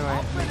 Like, how do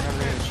I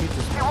shoot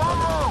this He won't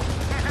motherfucker? move!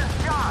 He's in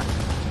shot!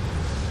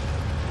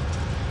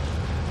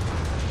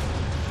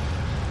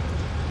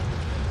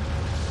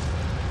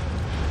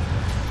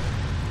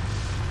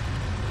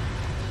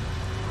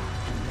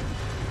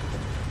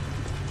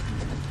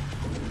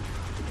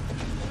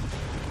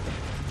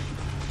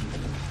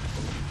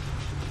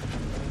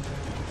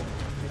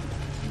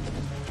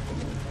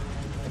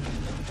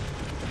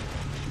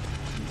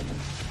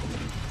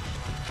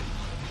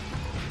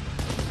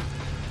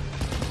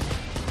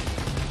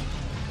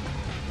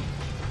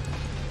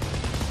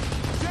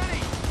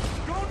 Jenny!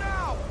 Go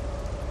now!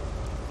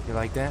 You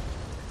like that?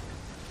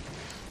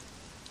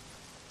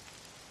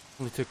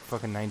 Only took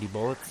fucking 90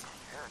 bullets.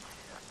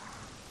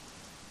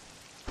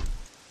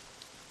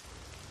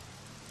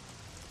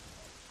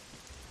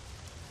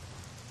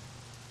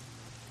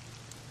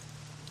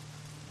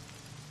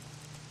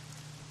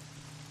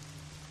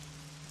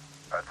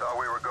 I thought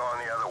we were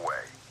going the other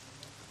way.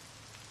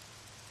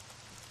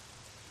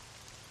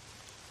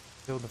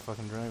 Killed the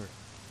fucking driver.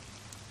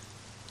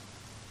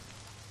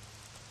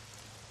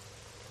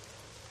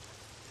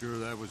 Sure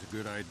that was a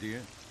good idea?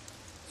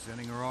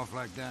 Sending her off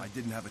like that? I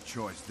didn't have a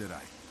choice, did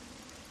I?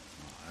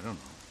 Oh, I don't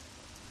know.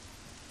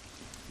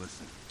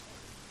 Listen,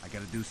 I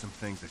gotta do some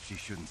things that she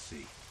shouldn't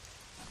see.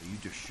 So you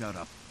just shut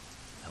up,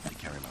 help me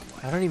carry my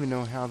wife. I don't even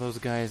know how those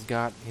guys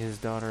got his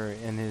daughter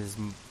and his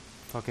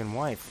fucking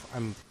wife.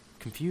 I'm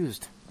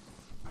confused.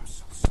 I'm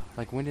so sorry.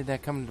 Like, when did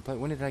that come into play?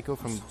 When did I go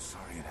from I'm so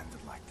sorry it ended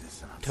like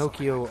this, and I'm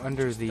Tokyo sorry I couldn't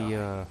under just the,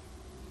 die.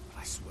 But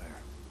I swear,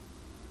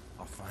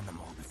 I'll find them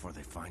all before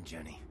they find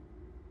Jenny.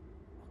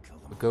 I'll kill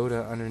them all.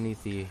 pagoda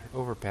underneath the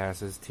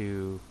overpasses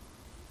to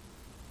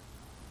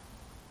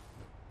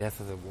death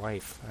of the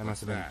wife? I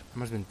must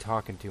have been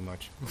talking too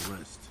much. A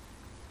list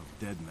of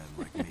dead men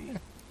like me,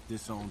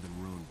 disowned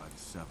and ruined by the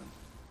Seven.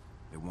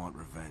 They want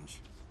revenge.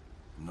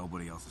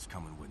 Nobody else is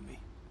coming with me.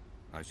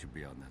 I should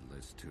be on that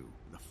list, too.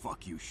 The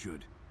fuck you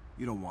should.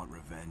 You don't want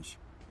revenge.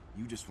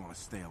 You just want to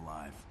stay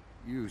alive.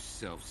 You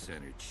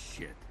self-centered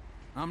shit.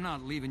 I'm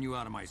not leaving you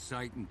out of my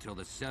sight until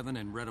the Seven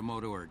and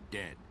Redomoto are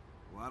dead.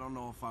 Well, I don't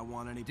know if I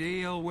want any...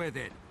 Deal with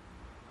it.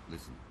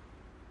 Listen,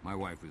 my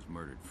wife was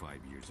murdered 5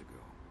 years ago.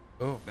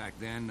 Oh. Back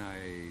then,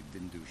 I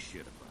didn't do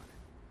shit about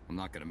it. I'm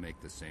not gonna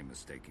make the same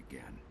mistake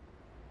again.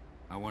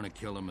 I want to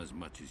kill him as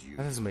much as you.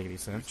 That doesn't make any Your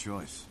sense.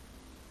 choice.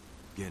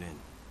 Get in.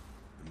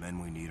 The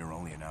men we need are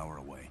only an hour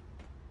away.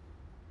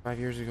 5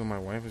 years ago, my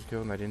wife was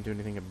killed and I didn't do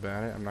anything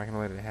about it. I'm not gonna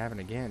let it happen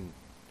again.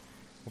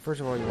 Well,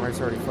 first of all, your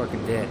wife's already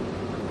fucking dead.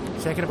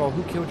 Second of all,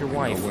 who killed your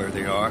wife? Know where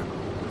they are?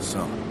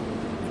 Some.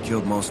 We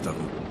killed most of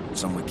them.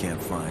 Some we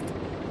can't find.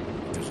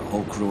 There's a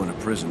whole crew in a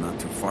prison not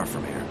too far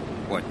from here.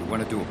 What, you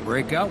want to do a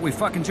breakout? We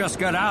fucking just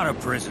got out of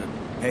prison.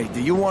 Hey,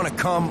 do you want to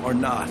come or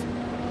not?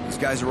 These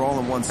guys are all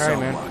in one cell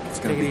man. block. It's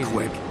gonna Take it be easy.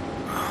 quick.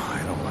 Oh,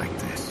 I don't like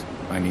this.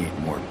 I need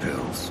more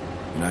pills.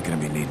 You're not gonna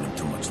be needing them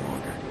too much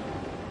longer.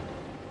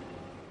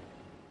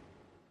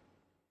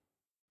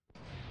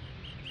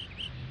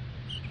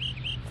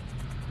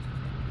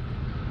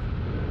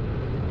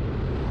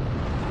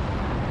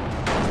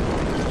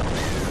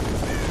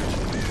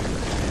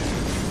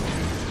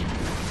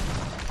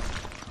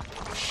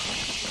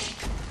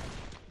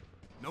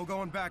 No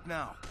going back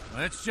now.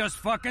 Let's just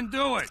fucking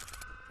do it.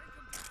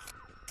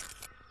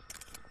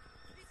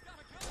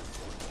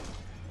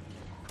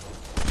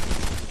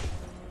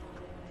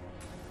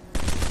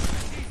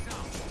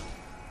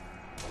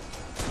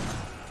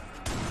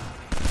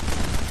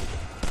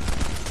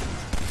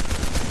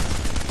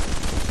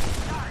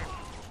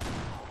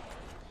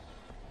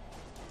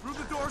 Through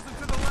the doors and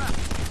to the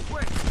left.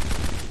 Quick.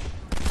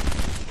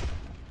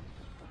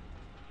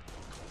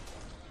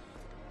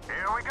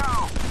 Here we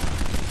go.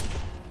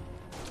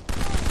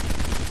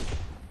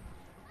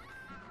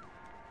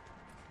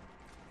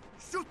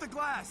 Shoot the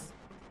glass.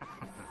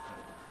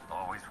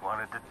 Always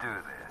wanted to do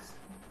this.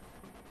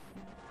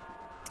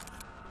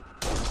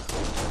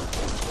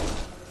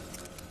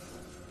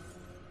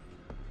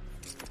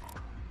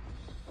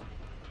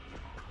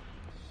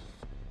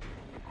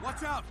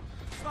 Watch out.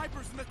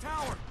 Snipers in the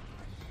tower.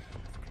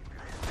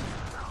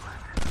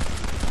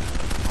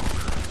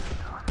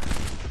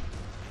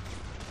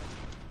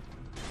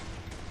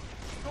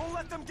 Don't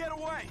let them get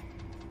away.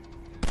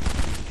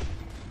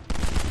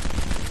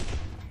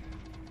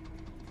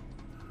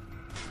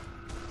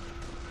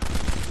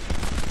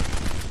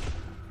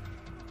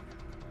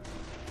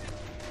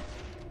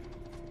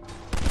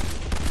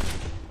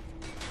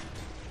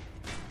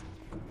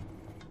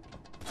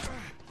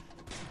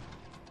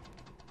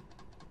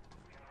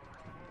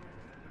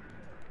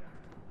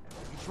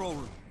 Control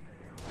room.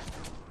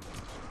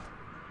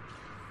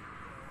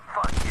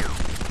 Fuck you.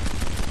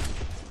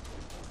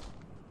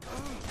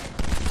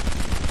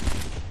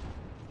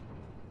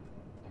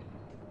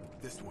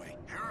 This way.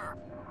 Sure.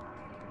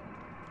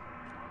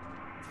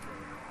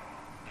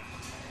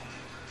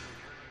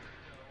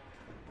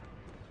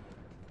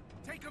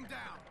 Take them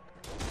down.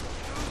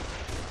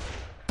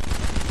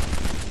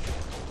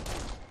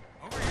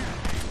 Over here.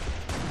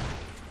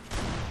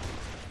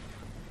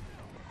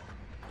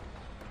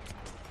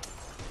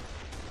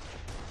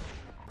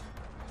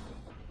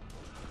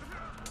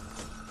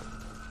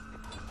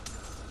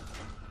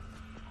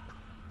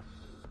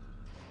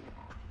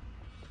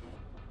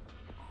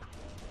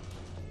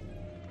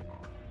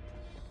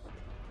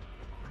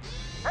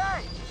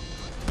 Hey!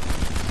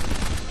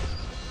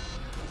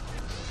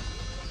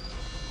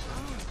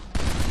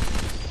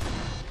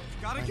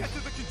 Gotta get to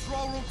the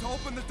control room to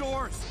open the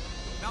doors.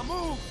 Now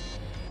move!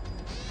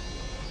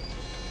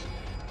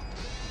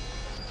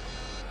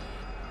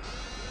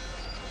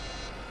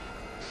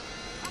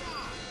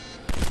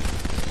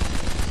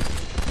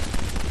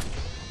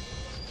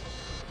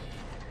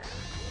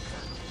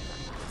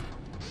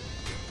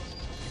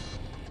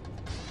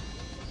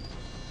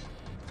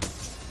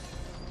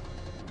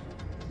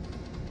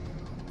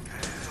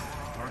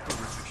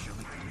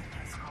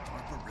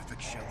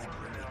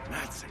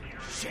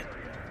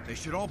 They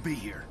should all be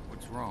here.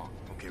 What's wrong?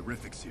 Okay,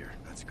 Riffic's here.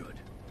 That's good.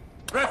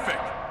 Riffic!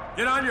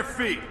 Get on your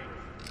feet!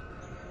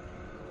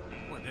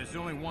 What, there's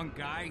only one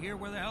guy here?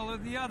 Where the hell are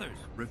the others?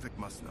 Riffic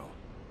must know.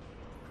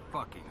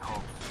 Fucking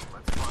hope so.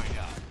 Let's find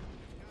out.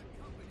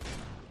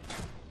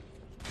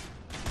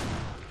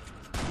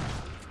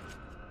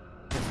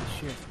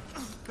 Shit.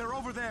 They're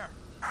over there.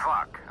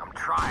 Fuck, I'm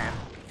trying.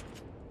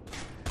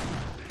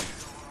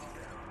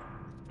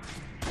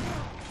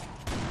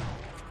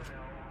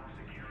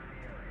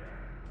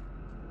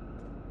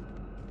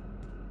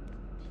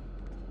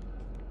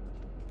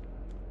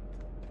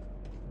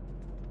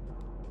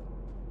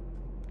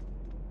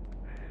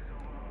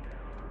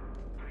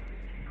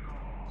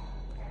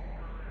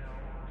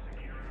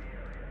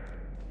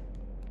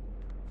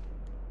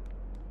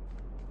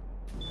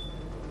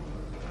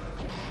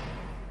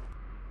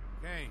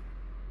 Kane,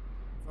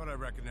 thought I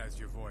recognized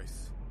your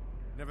voice.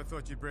 Never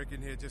thought you'd break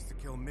in here just to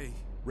kill me.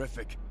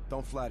 Riffic,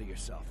 don't flatter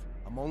yourself.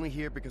 I'm only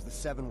here because the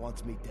Seven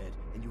wants me dead,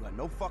 and you got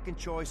no fucking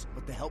choice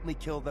but to help me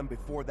kill them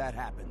before that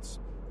happens.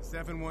 The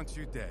Seven wants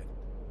you dead.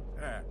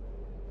 Ah,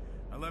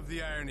 I love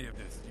the irony of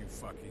this, you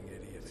fucking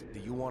idiot. Do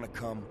you want to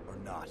come or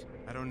not?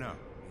 I don't know.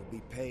 You'll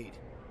be paid,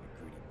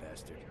 you greedy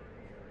bastard.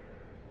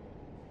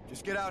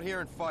 Just get out here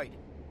and fight.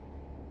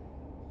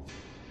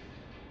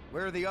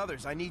 Where are the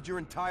others? I need your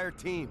entire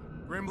team.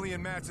 Brimley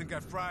and Matson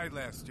got fried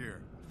last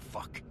year.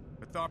 Fuck.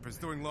 But Tharper's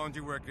doing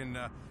laundry work and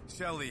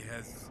Shelley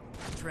has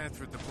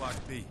transferred to Block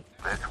B.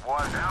 This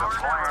wasn't the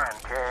plan,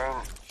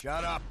 Kane.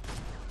 Shut up.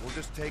 We'll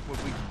just take what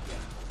we can get.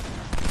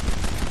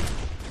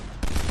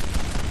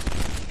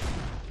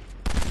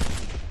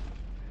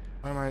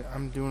 Why am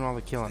I'm doing all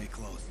the killing. Stay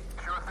close.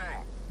 Sure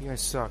thing. You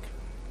guys suck.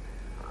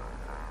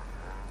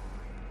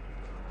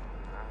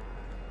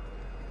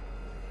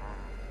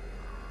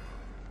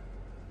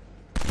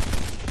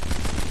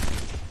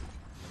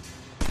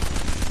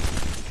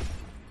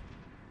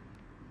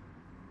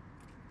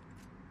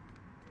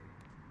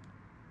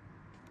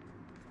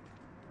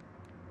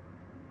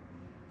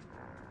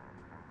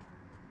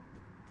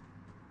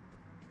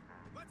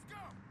 Let's go!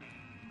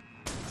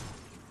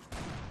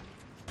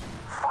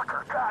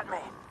 Fucker got me.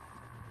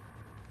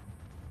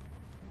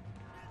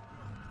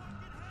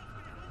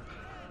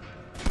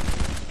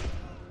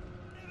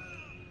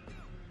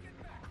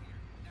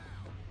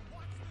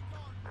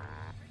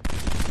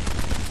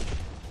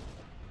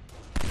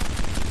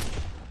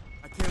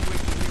 I can't wait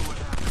to hear what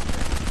happened.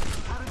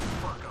 How did you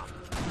fuck up?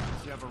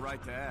 You have a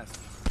right to ask.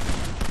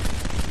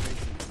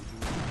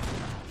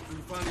 When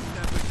you finally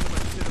snap into my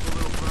shit of a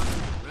little brother.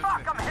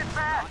 Fuck, I'm hit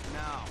bad. Not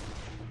now.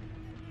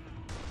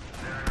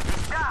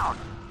 He's down.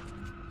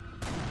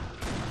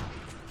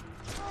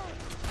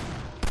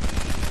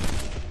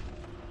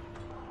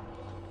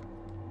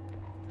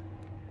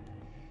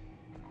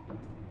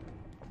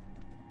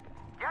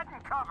 Get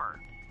in cover.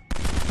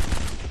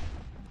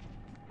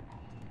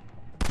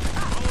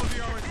 Follow the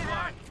orange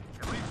line.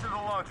 It leads to the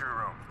laundry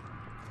room.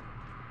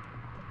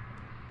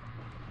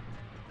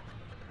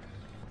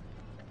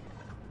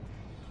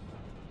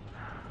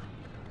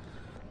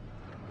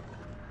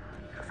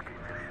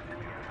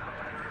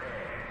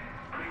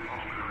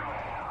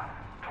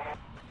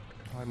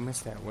 Oh, I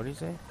missed that. What did he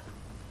say?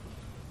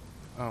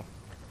 Oh.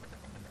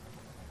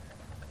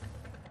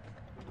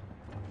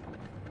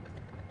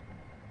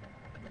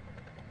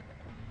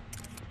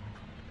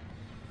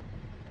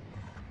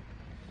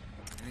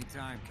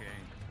 Anytime, Kane.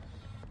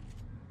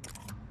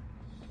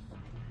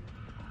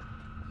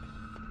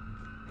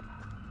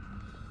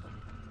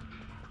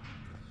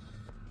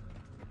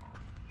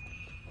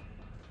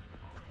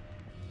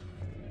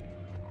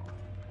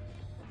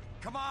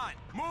 Come on,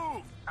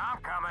 move! I'm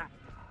coming.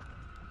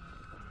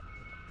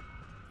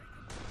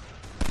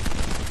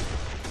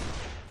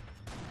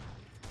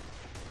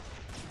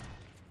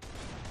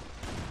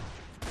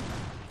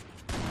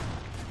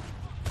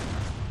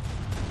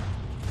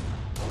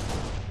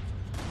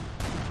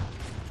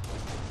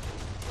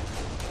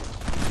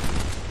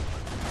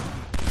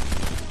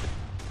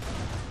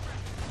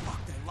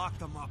 Fuck, they locked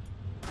them up.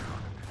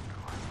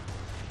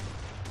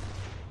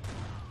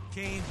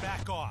 Kane,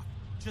 back off.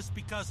 Just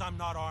because I'm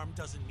not armed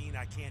doesn't mean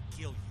I can't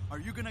kill you. Are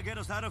you gonna get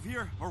us out of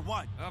here, or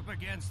what? Up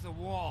against the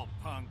wall,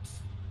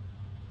 punks.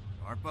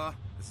 Arpa,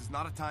 this is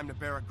not a time to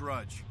bear a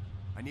grudge.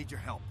 I need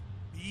your help.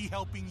 Me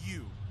helping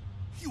you.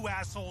 You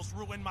assholes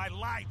ruined my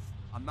life.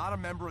 I'm not a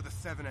member of the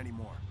Seven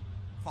anymore.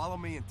 Follow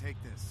me and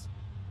take this.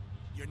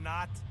 You're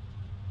not?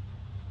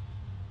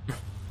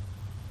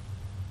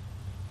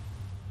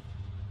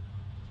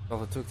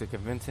 All it took to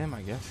convince him,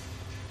 I guess.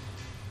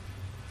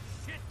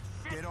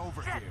 Get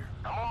over here.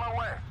 I'm on my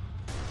way.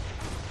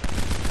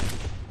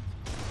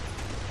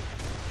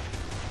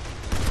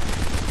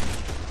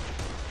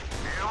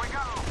 Here we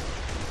go.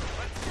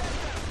 Let's get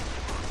them.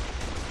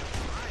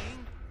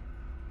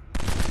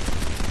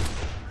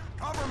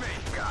 Cover me!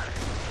 Got it.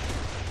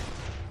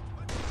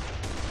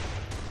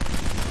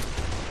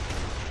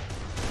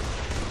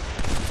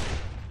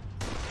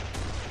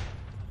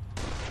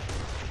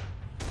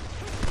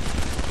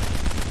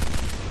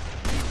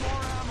 Need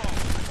more ammo!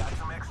 Got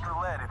some extra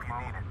lead if you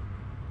need it.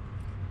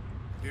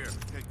 Here,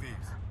 take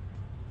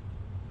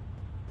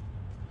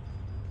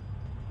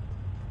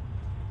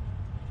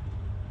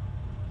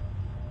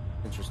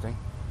Interesting.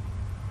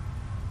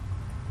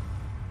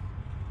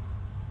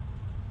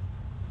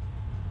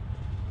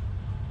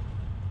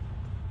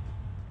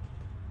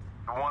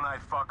 The one-eyed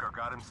fucker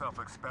got himself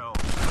expelled.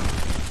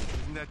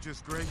 Isn't that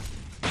just great?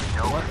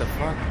 What the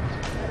fuck?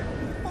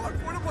 Fuck,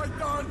 what have I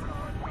done?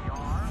 We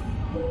are?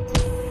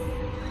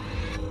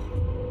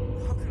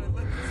 How could I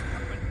let this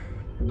happen?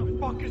 What the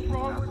fuck is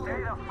wrong with me?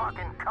 Stay the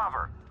fucking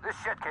cover. This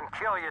shit can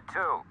kill you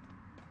too.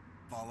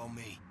 Follow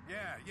me.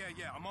 Yeah,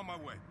 I'm on my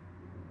way.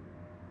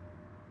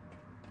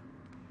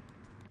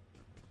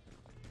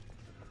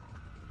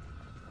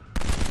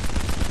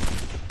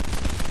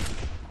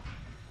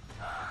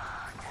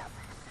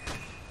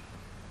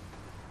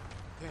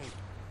 Kane,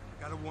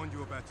 gotta warn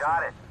you about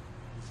Got Shelley. it.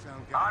 You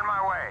found On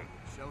my way.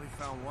 Shelley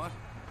found what?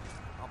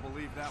 I'll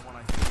believe that when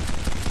I see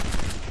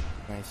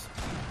it. Nice.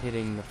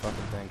 Hitting the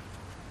fucking thing.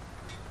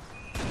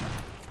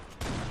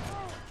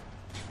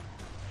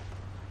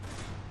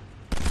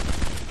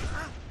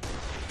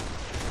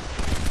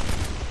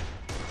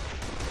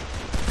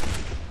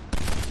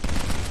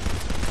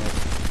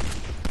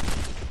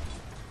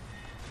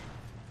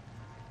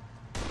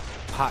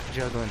 Pot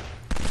juggling.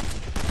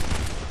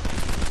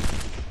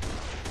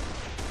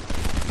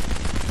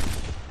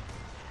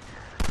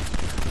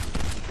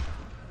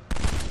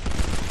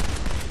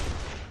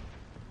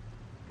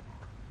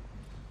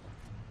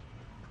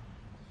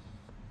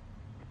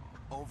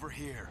 Over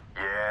here.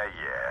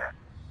 Yeah.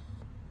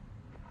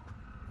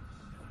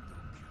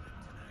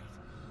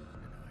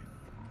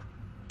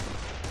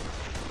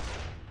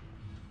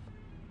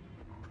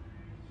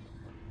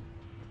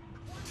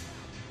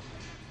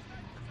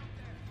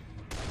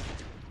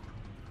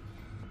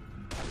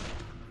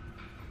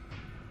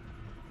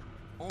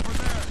 Over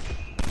there.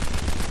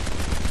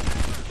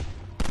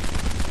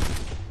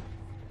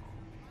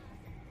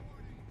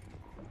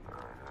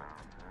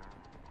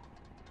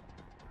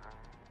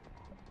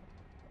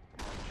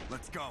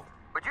 Let's go.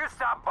 Would you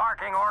stop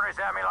barking orders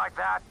at me like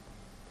that?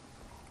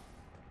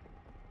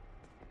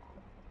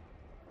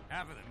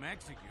 Half of them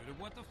executed.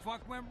 What the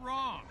fuck went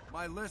wrong?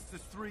 My list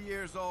is 3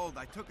 years old.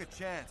 I took a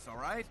chance, all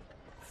right?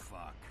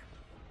 Fuck.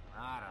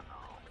 I don't know.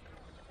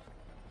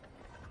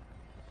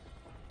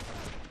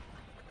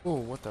 Oh,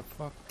 what the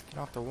fuck? Get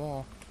off the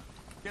wall.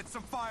 Get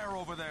some fire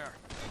over there.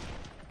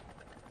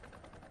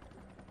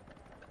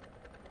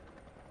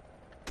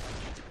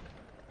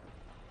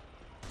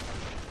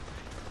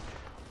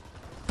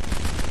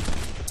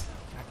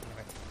 God damn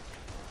it.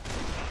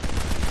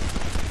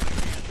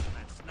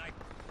 That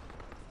sniper.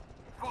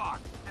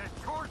 Fuck, they're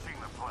torching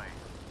the place.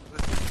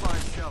 Let's just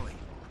find Shelley.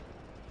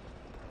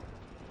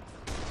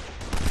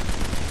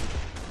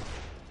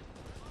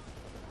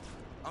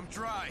 I'm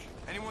dry.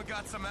 Anyone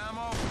got some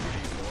ammo? I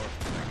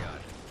got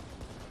it.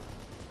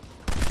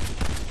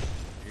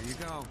 Here you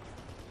go.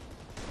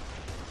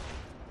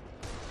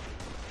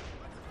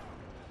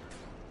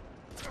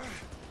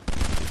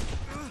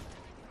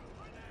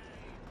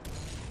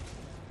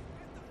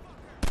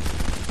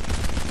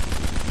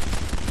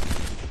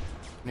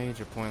 Nades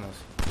are pointless.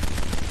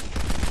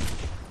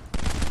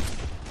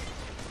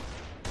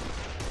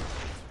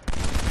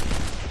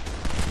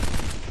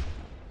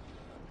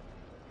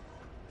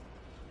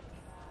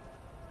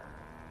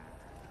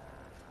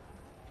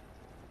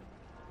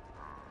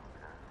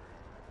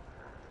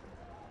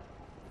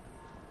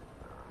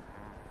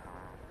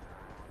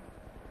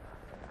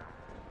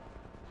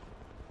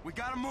 We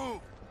gotta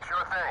move.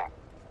 Sure thing.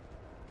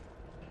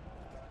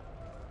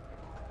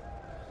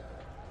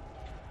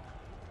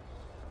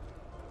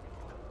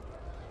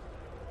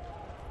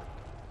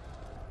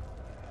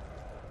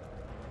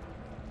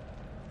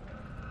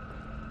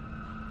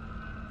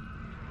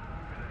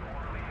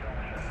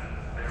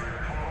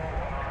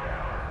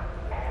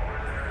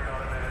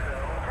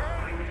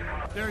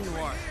 There you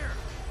are.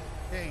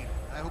 Kane,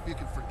 I hope you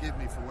can forgive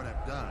me for what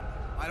I've done.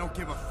 I don't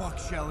give a fuck,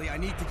 Shelley. I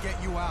need to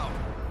get you out.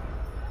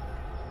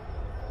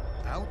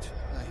 Out?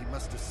 He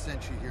must have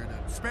sent you here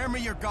to... Spare me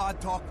your god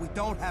talk. We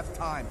don't have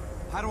time.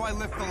 How do I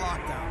lift the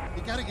lockdown?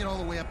 You gotta get all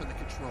the way up in the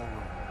control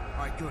room.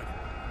 All right, good.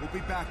 We'll be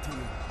back to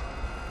you.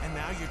 And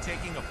now you're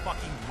taking a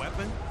fucking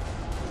weapon?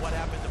 What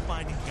happened to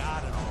finding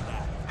God and all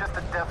that? Just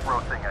a death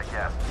row thing, I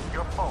guess.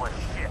 You're full of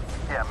shit.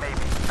 Yeah,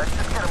 maybe. Let's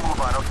just get a move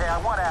on, okay? I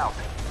want out.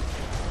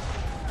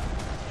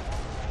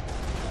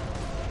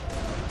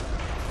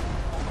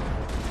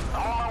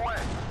 I'm on my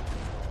way.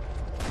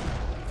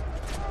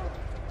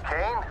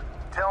 Kane,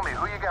 tell me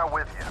who you got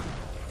with you.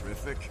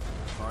 Terrific,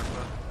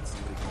 Harper, and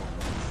somebody called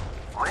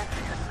Lynch. Lynch,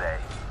 you say?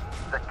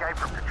 That guy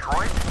from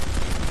Detroit?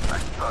 I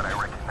thought I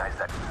recognized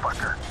that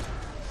fucker.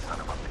 Son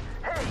of a...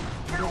 Hey,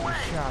 get away!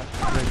 Shot.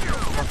 Fuck The you!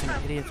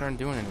 fucking idiots aren't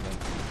doing anything.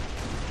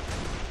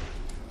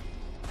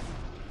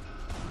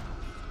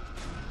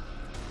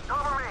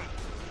 Cover me!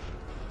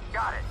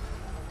 Got it.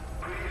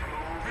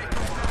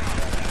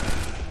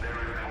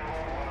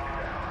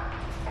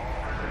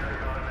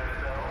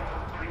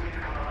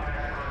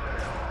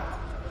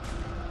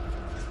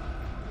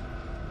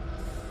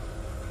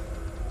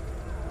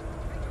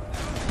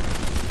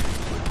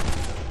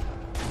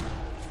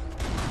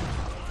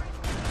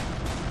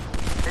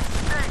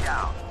 Stay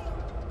down.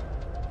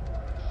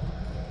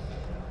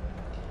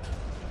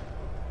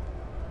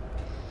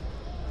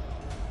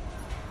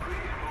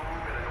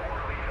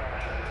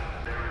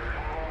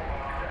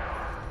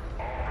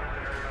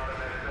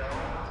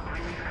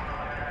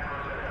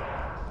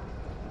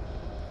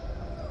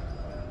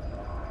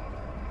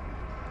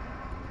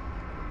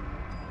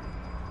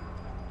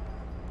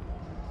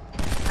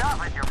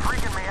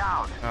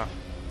 out. Oh.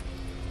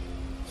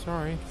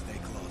 Sorry. Stay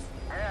close.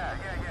 Yeah,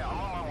 I'm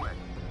on my way.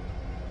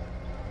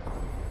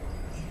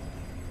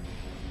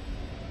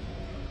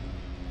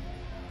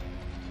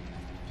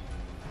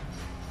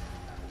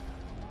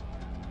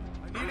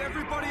 I need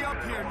everybody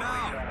up here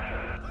now.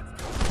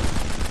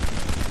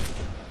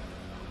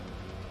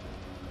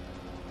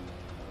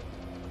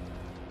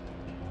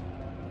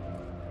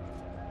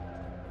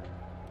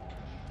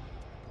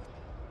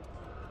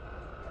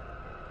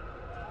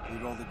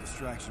 Need all the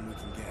distraction we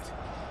can get.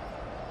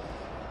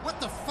 What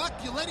the fuck?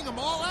 You letting them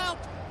all out?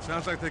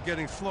 Sounds like they're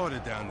getting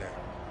slaughtered down there.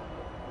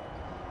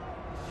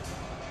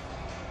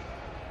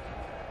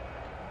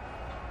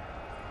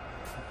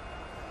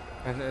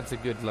 That's a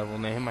good level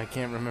name. I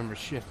can't remember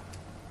shit.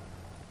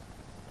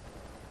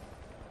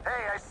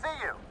 Hey, I see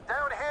you.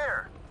 Down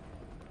here.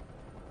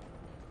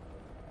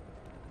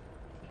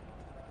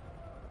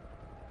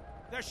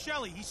 There's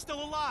Shelley. He's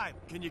still alive.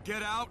 Can you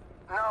get out?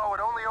 No,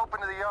 it only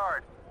opened to the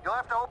yard. You'll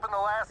have to open the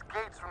last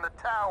gates from the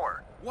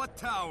tower. What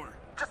tower?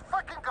 Just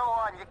fucking go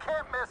on. You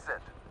can't miss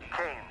it.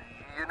 Kane,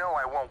 you know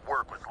I won't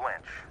work with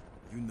Lynch.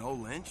 You know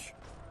Lynch?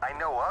 I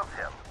know of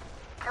him.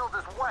 Killed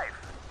his wife.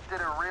 Did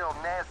a real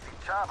nasty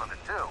job of it,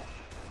 too.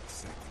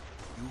 Second.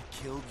 You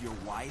killed your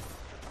wife?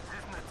 This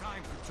isn't the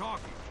time for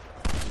talking.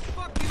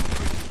 Fuck you,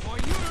 Christian boy.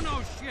 You don't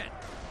know shit.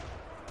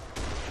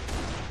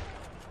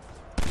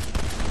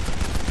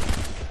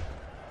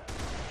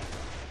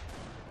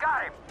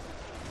 Got him.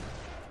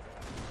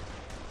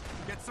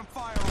 Get some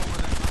fire over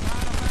there. I'm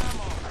out of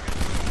ammo.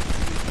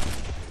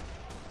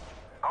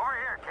 Over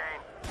here,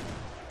 Kane.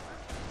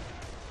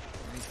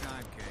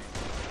 Anytime, Kane.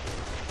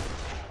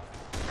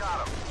 Got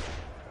him.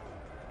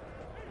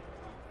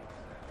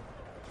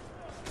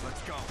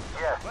 Let's go.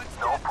 Yes, Let's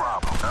no get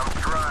problem. I'm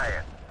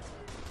trying.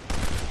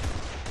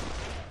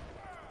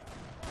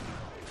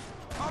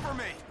 Cover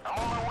me. I'm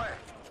on my way.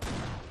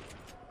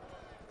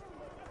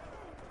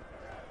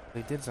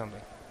 They did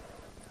something.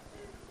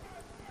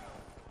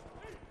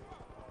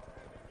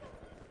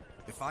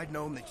 If I'd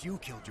known that you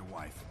killed your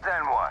wife,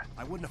 Then what?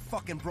 I wouldn't have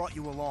fucking brought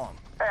you along.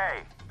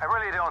 Hey, I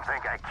really don't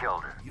think I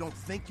killed her. You don't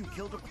think you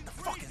killed her? What the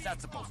fuck is that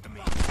supposed to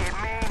mean? It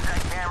means I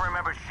can't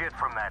remember shit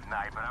from that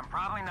night, but I'm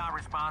probably not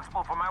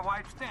responsible for my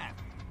wife's death.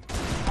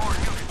 Or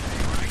you can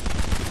say, right?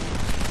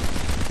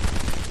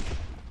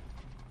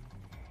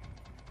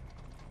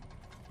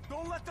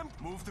 Don't let them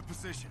move the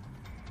position.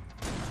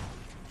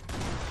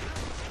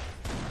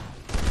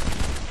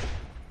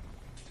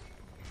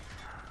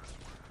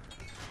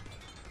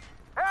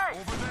 Hey!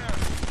 Over there.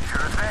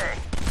 Sure thing.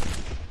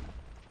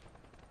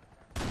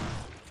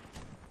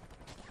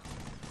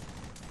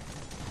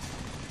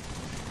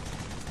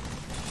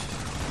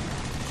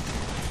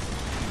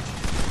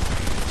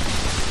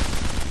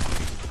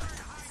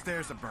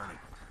 Stairs are burning.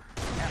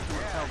 Have to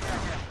repel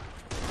down.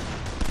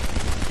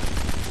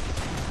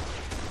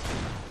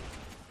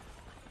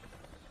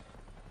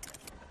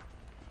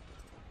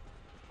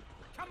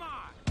 Come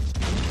on.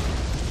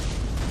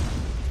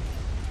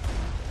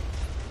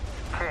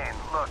 Kane,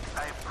 look,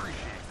 I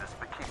appreciate this,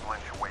 but keep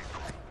Lynch away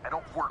from me. I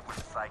don't work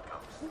with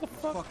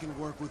psychos. Fucking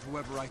work with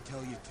whoever I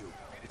tell you to.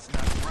 It's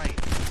not right.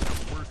 It's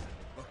not worth it.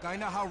 Look, I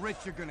know how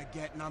rich you're gonna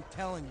get, and I'm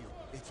telling you,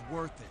 it's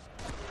worth it.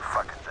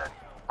 Fuck it then.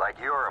 Like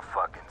you're a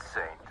fucking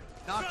saint.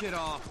 Knock it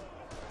off.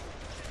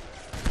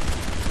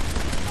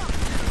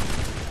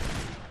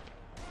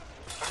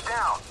 He's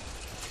down.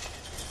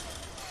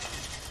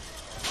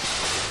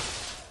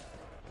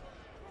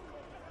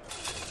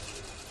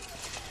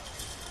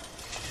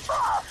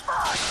 Oh,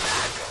 fuck.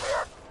 That's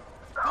it.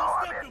 Oh,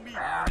 I'm in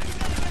bad.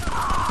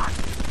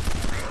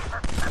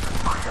 This is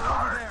fucking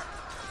hard. Over there.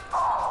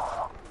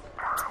 Oh.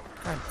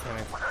 God damn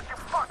it. Why don't you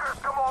fuckers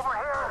come over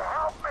here and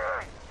help me?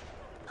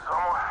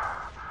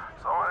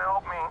 Someone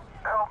help me.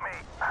 Help me.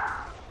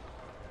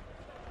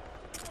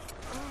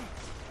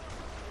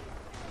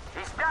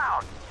 He's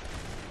down.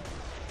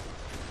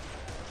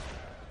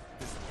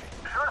 This way.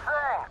 Sure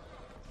thing.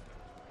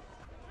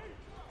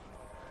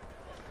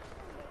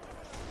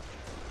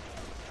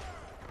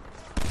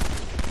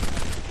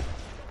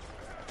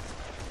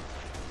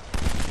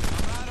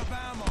 I'm out of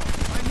ammo.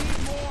 I need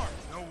more.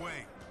 No way.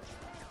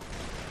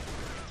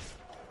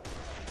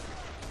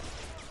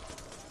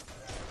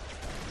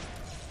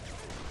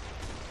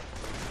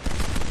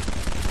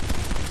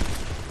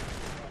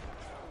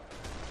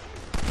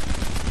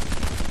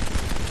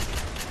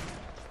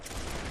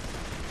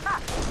 Ha!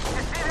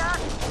 You see that?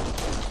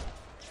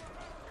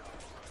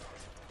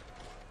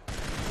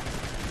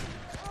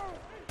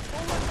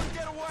 Don't let them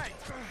get away.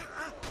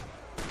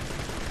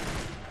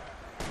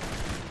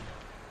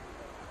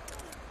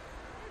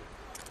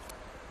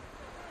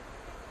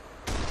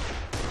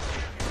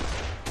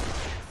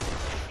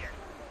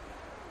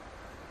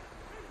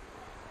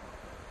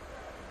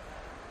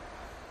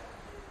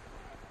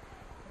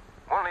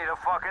 We'll need a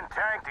fucking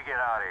tank to get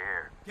out of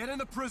here. Get in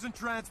the prison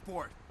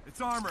transport.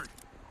 It's armored.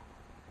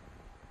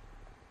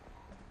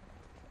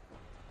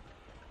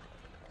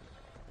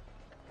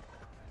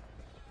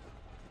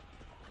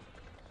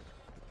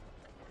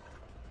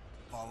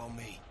 Follow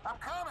me. I'm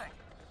coming.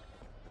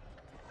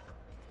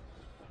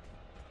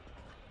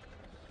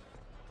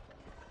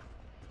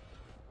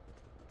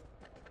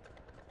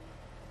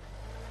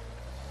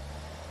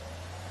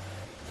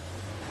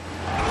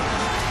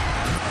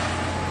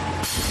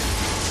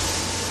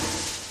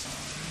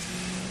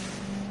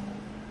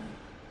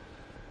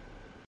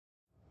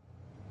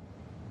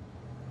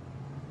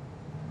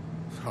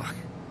 Fuck.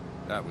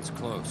 That was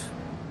close.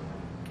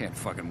 Can't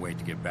fucking wait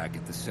to get back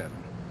at the 7.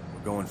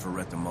 We're going for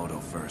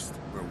Retimoto first.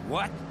 For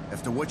what?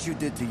 After what you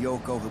did to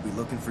Yoko, he'll be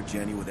looking for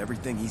Jenny with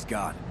everything he's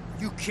got.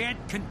 You can't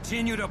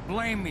continue to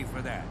blame me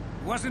for that.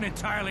 It wasn't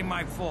entirely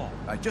my fault.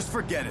 Just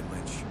forget it,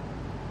 Lynch.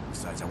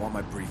 Besides, I want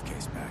my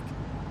briefcase back.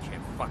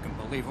 Can't fucking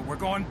believe it. We're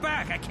going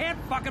back. I can't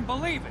fucking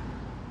believe it.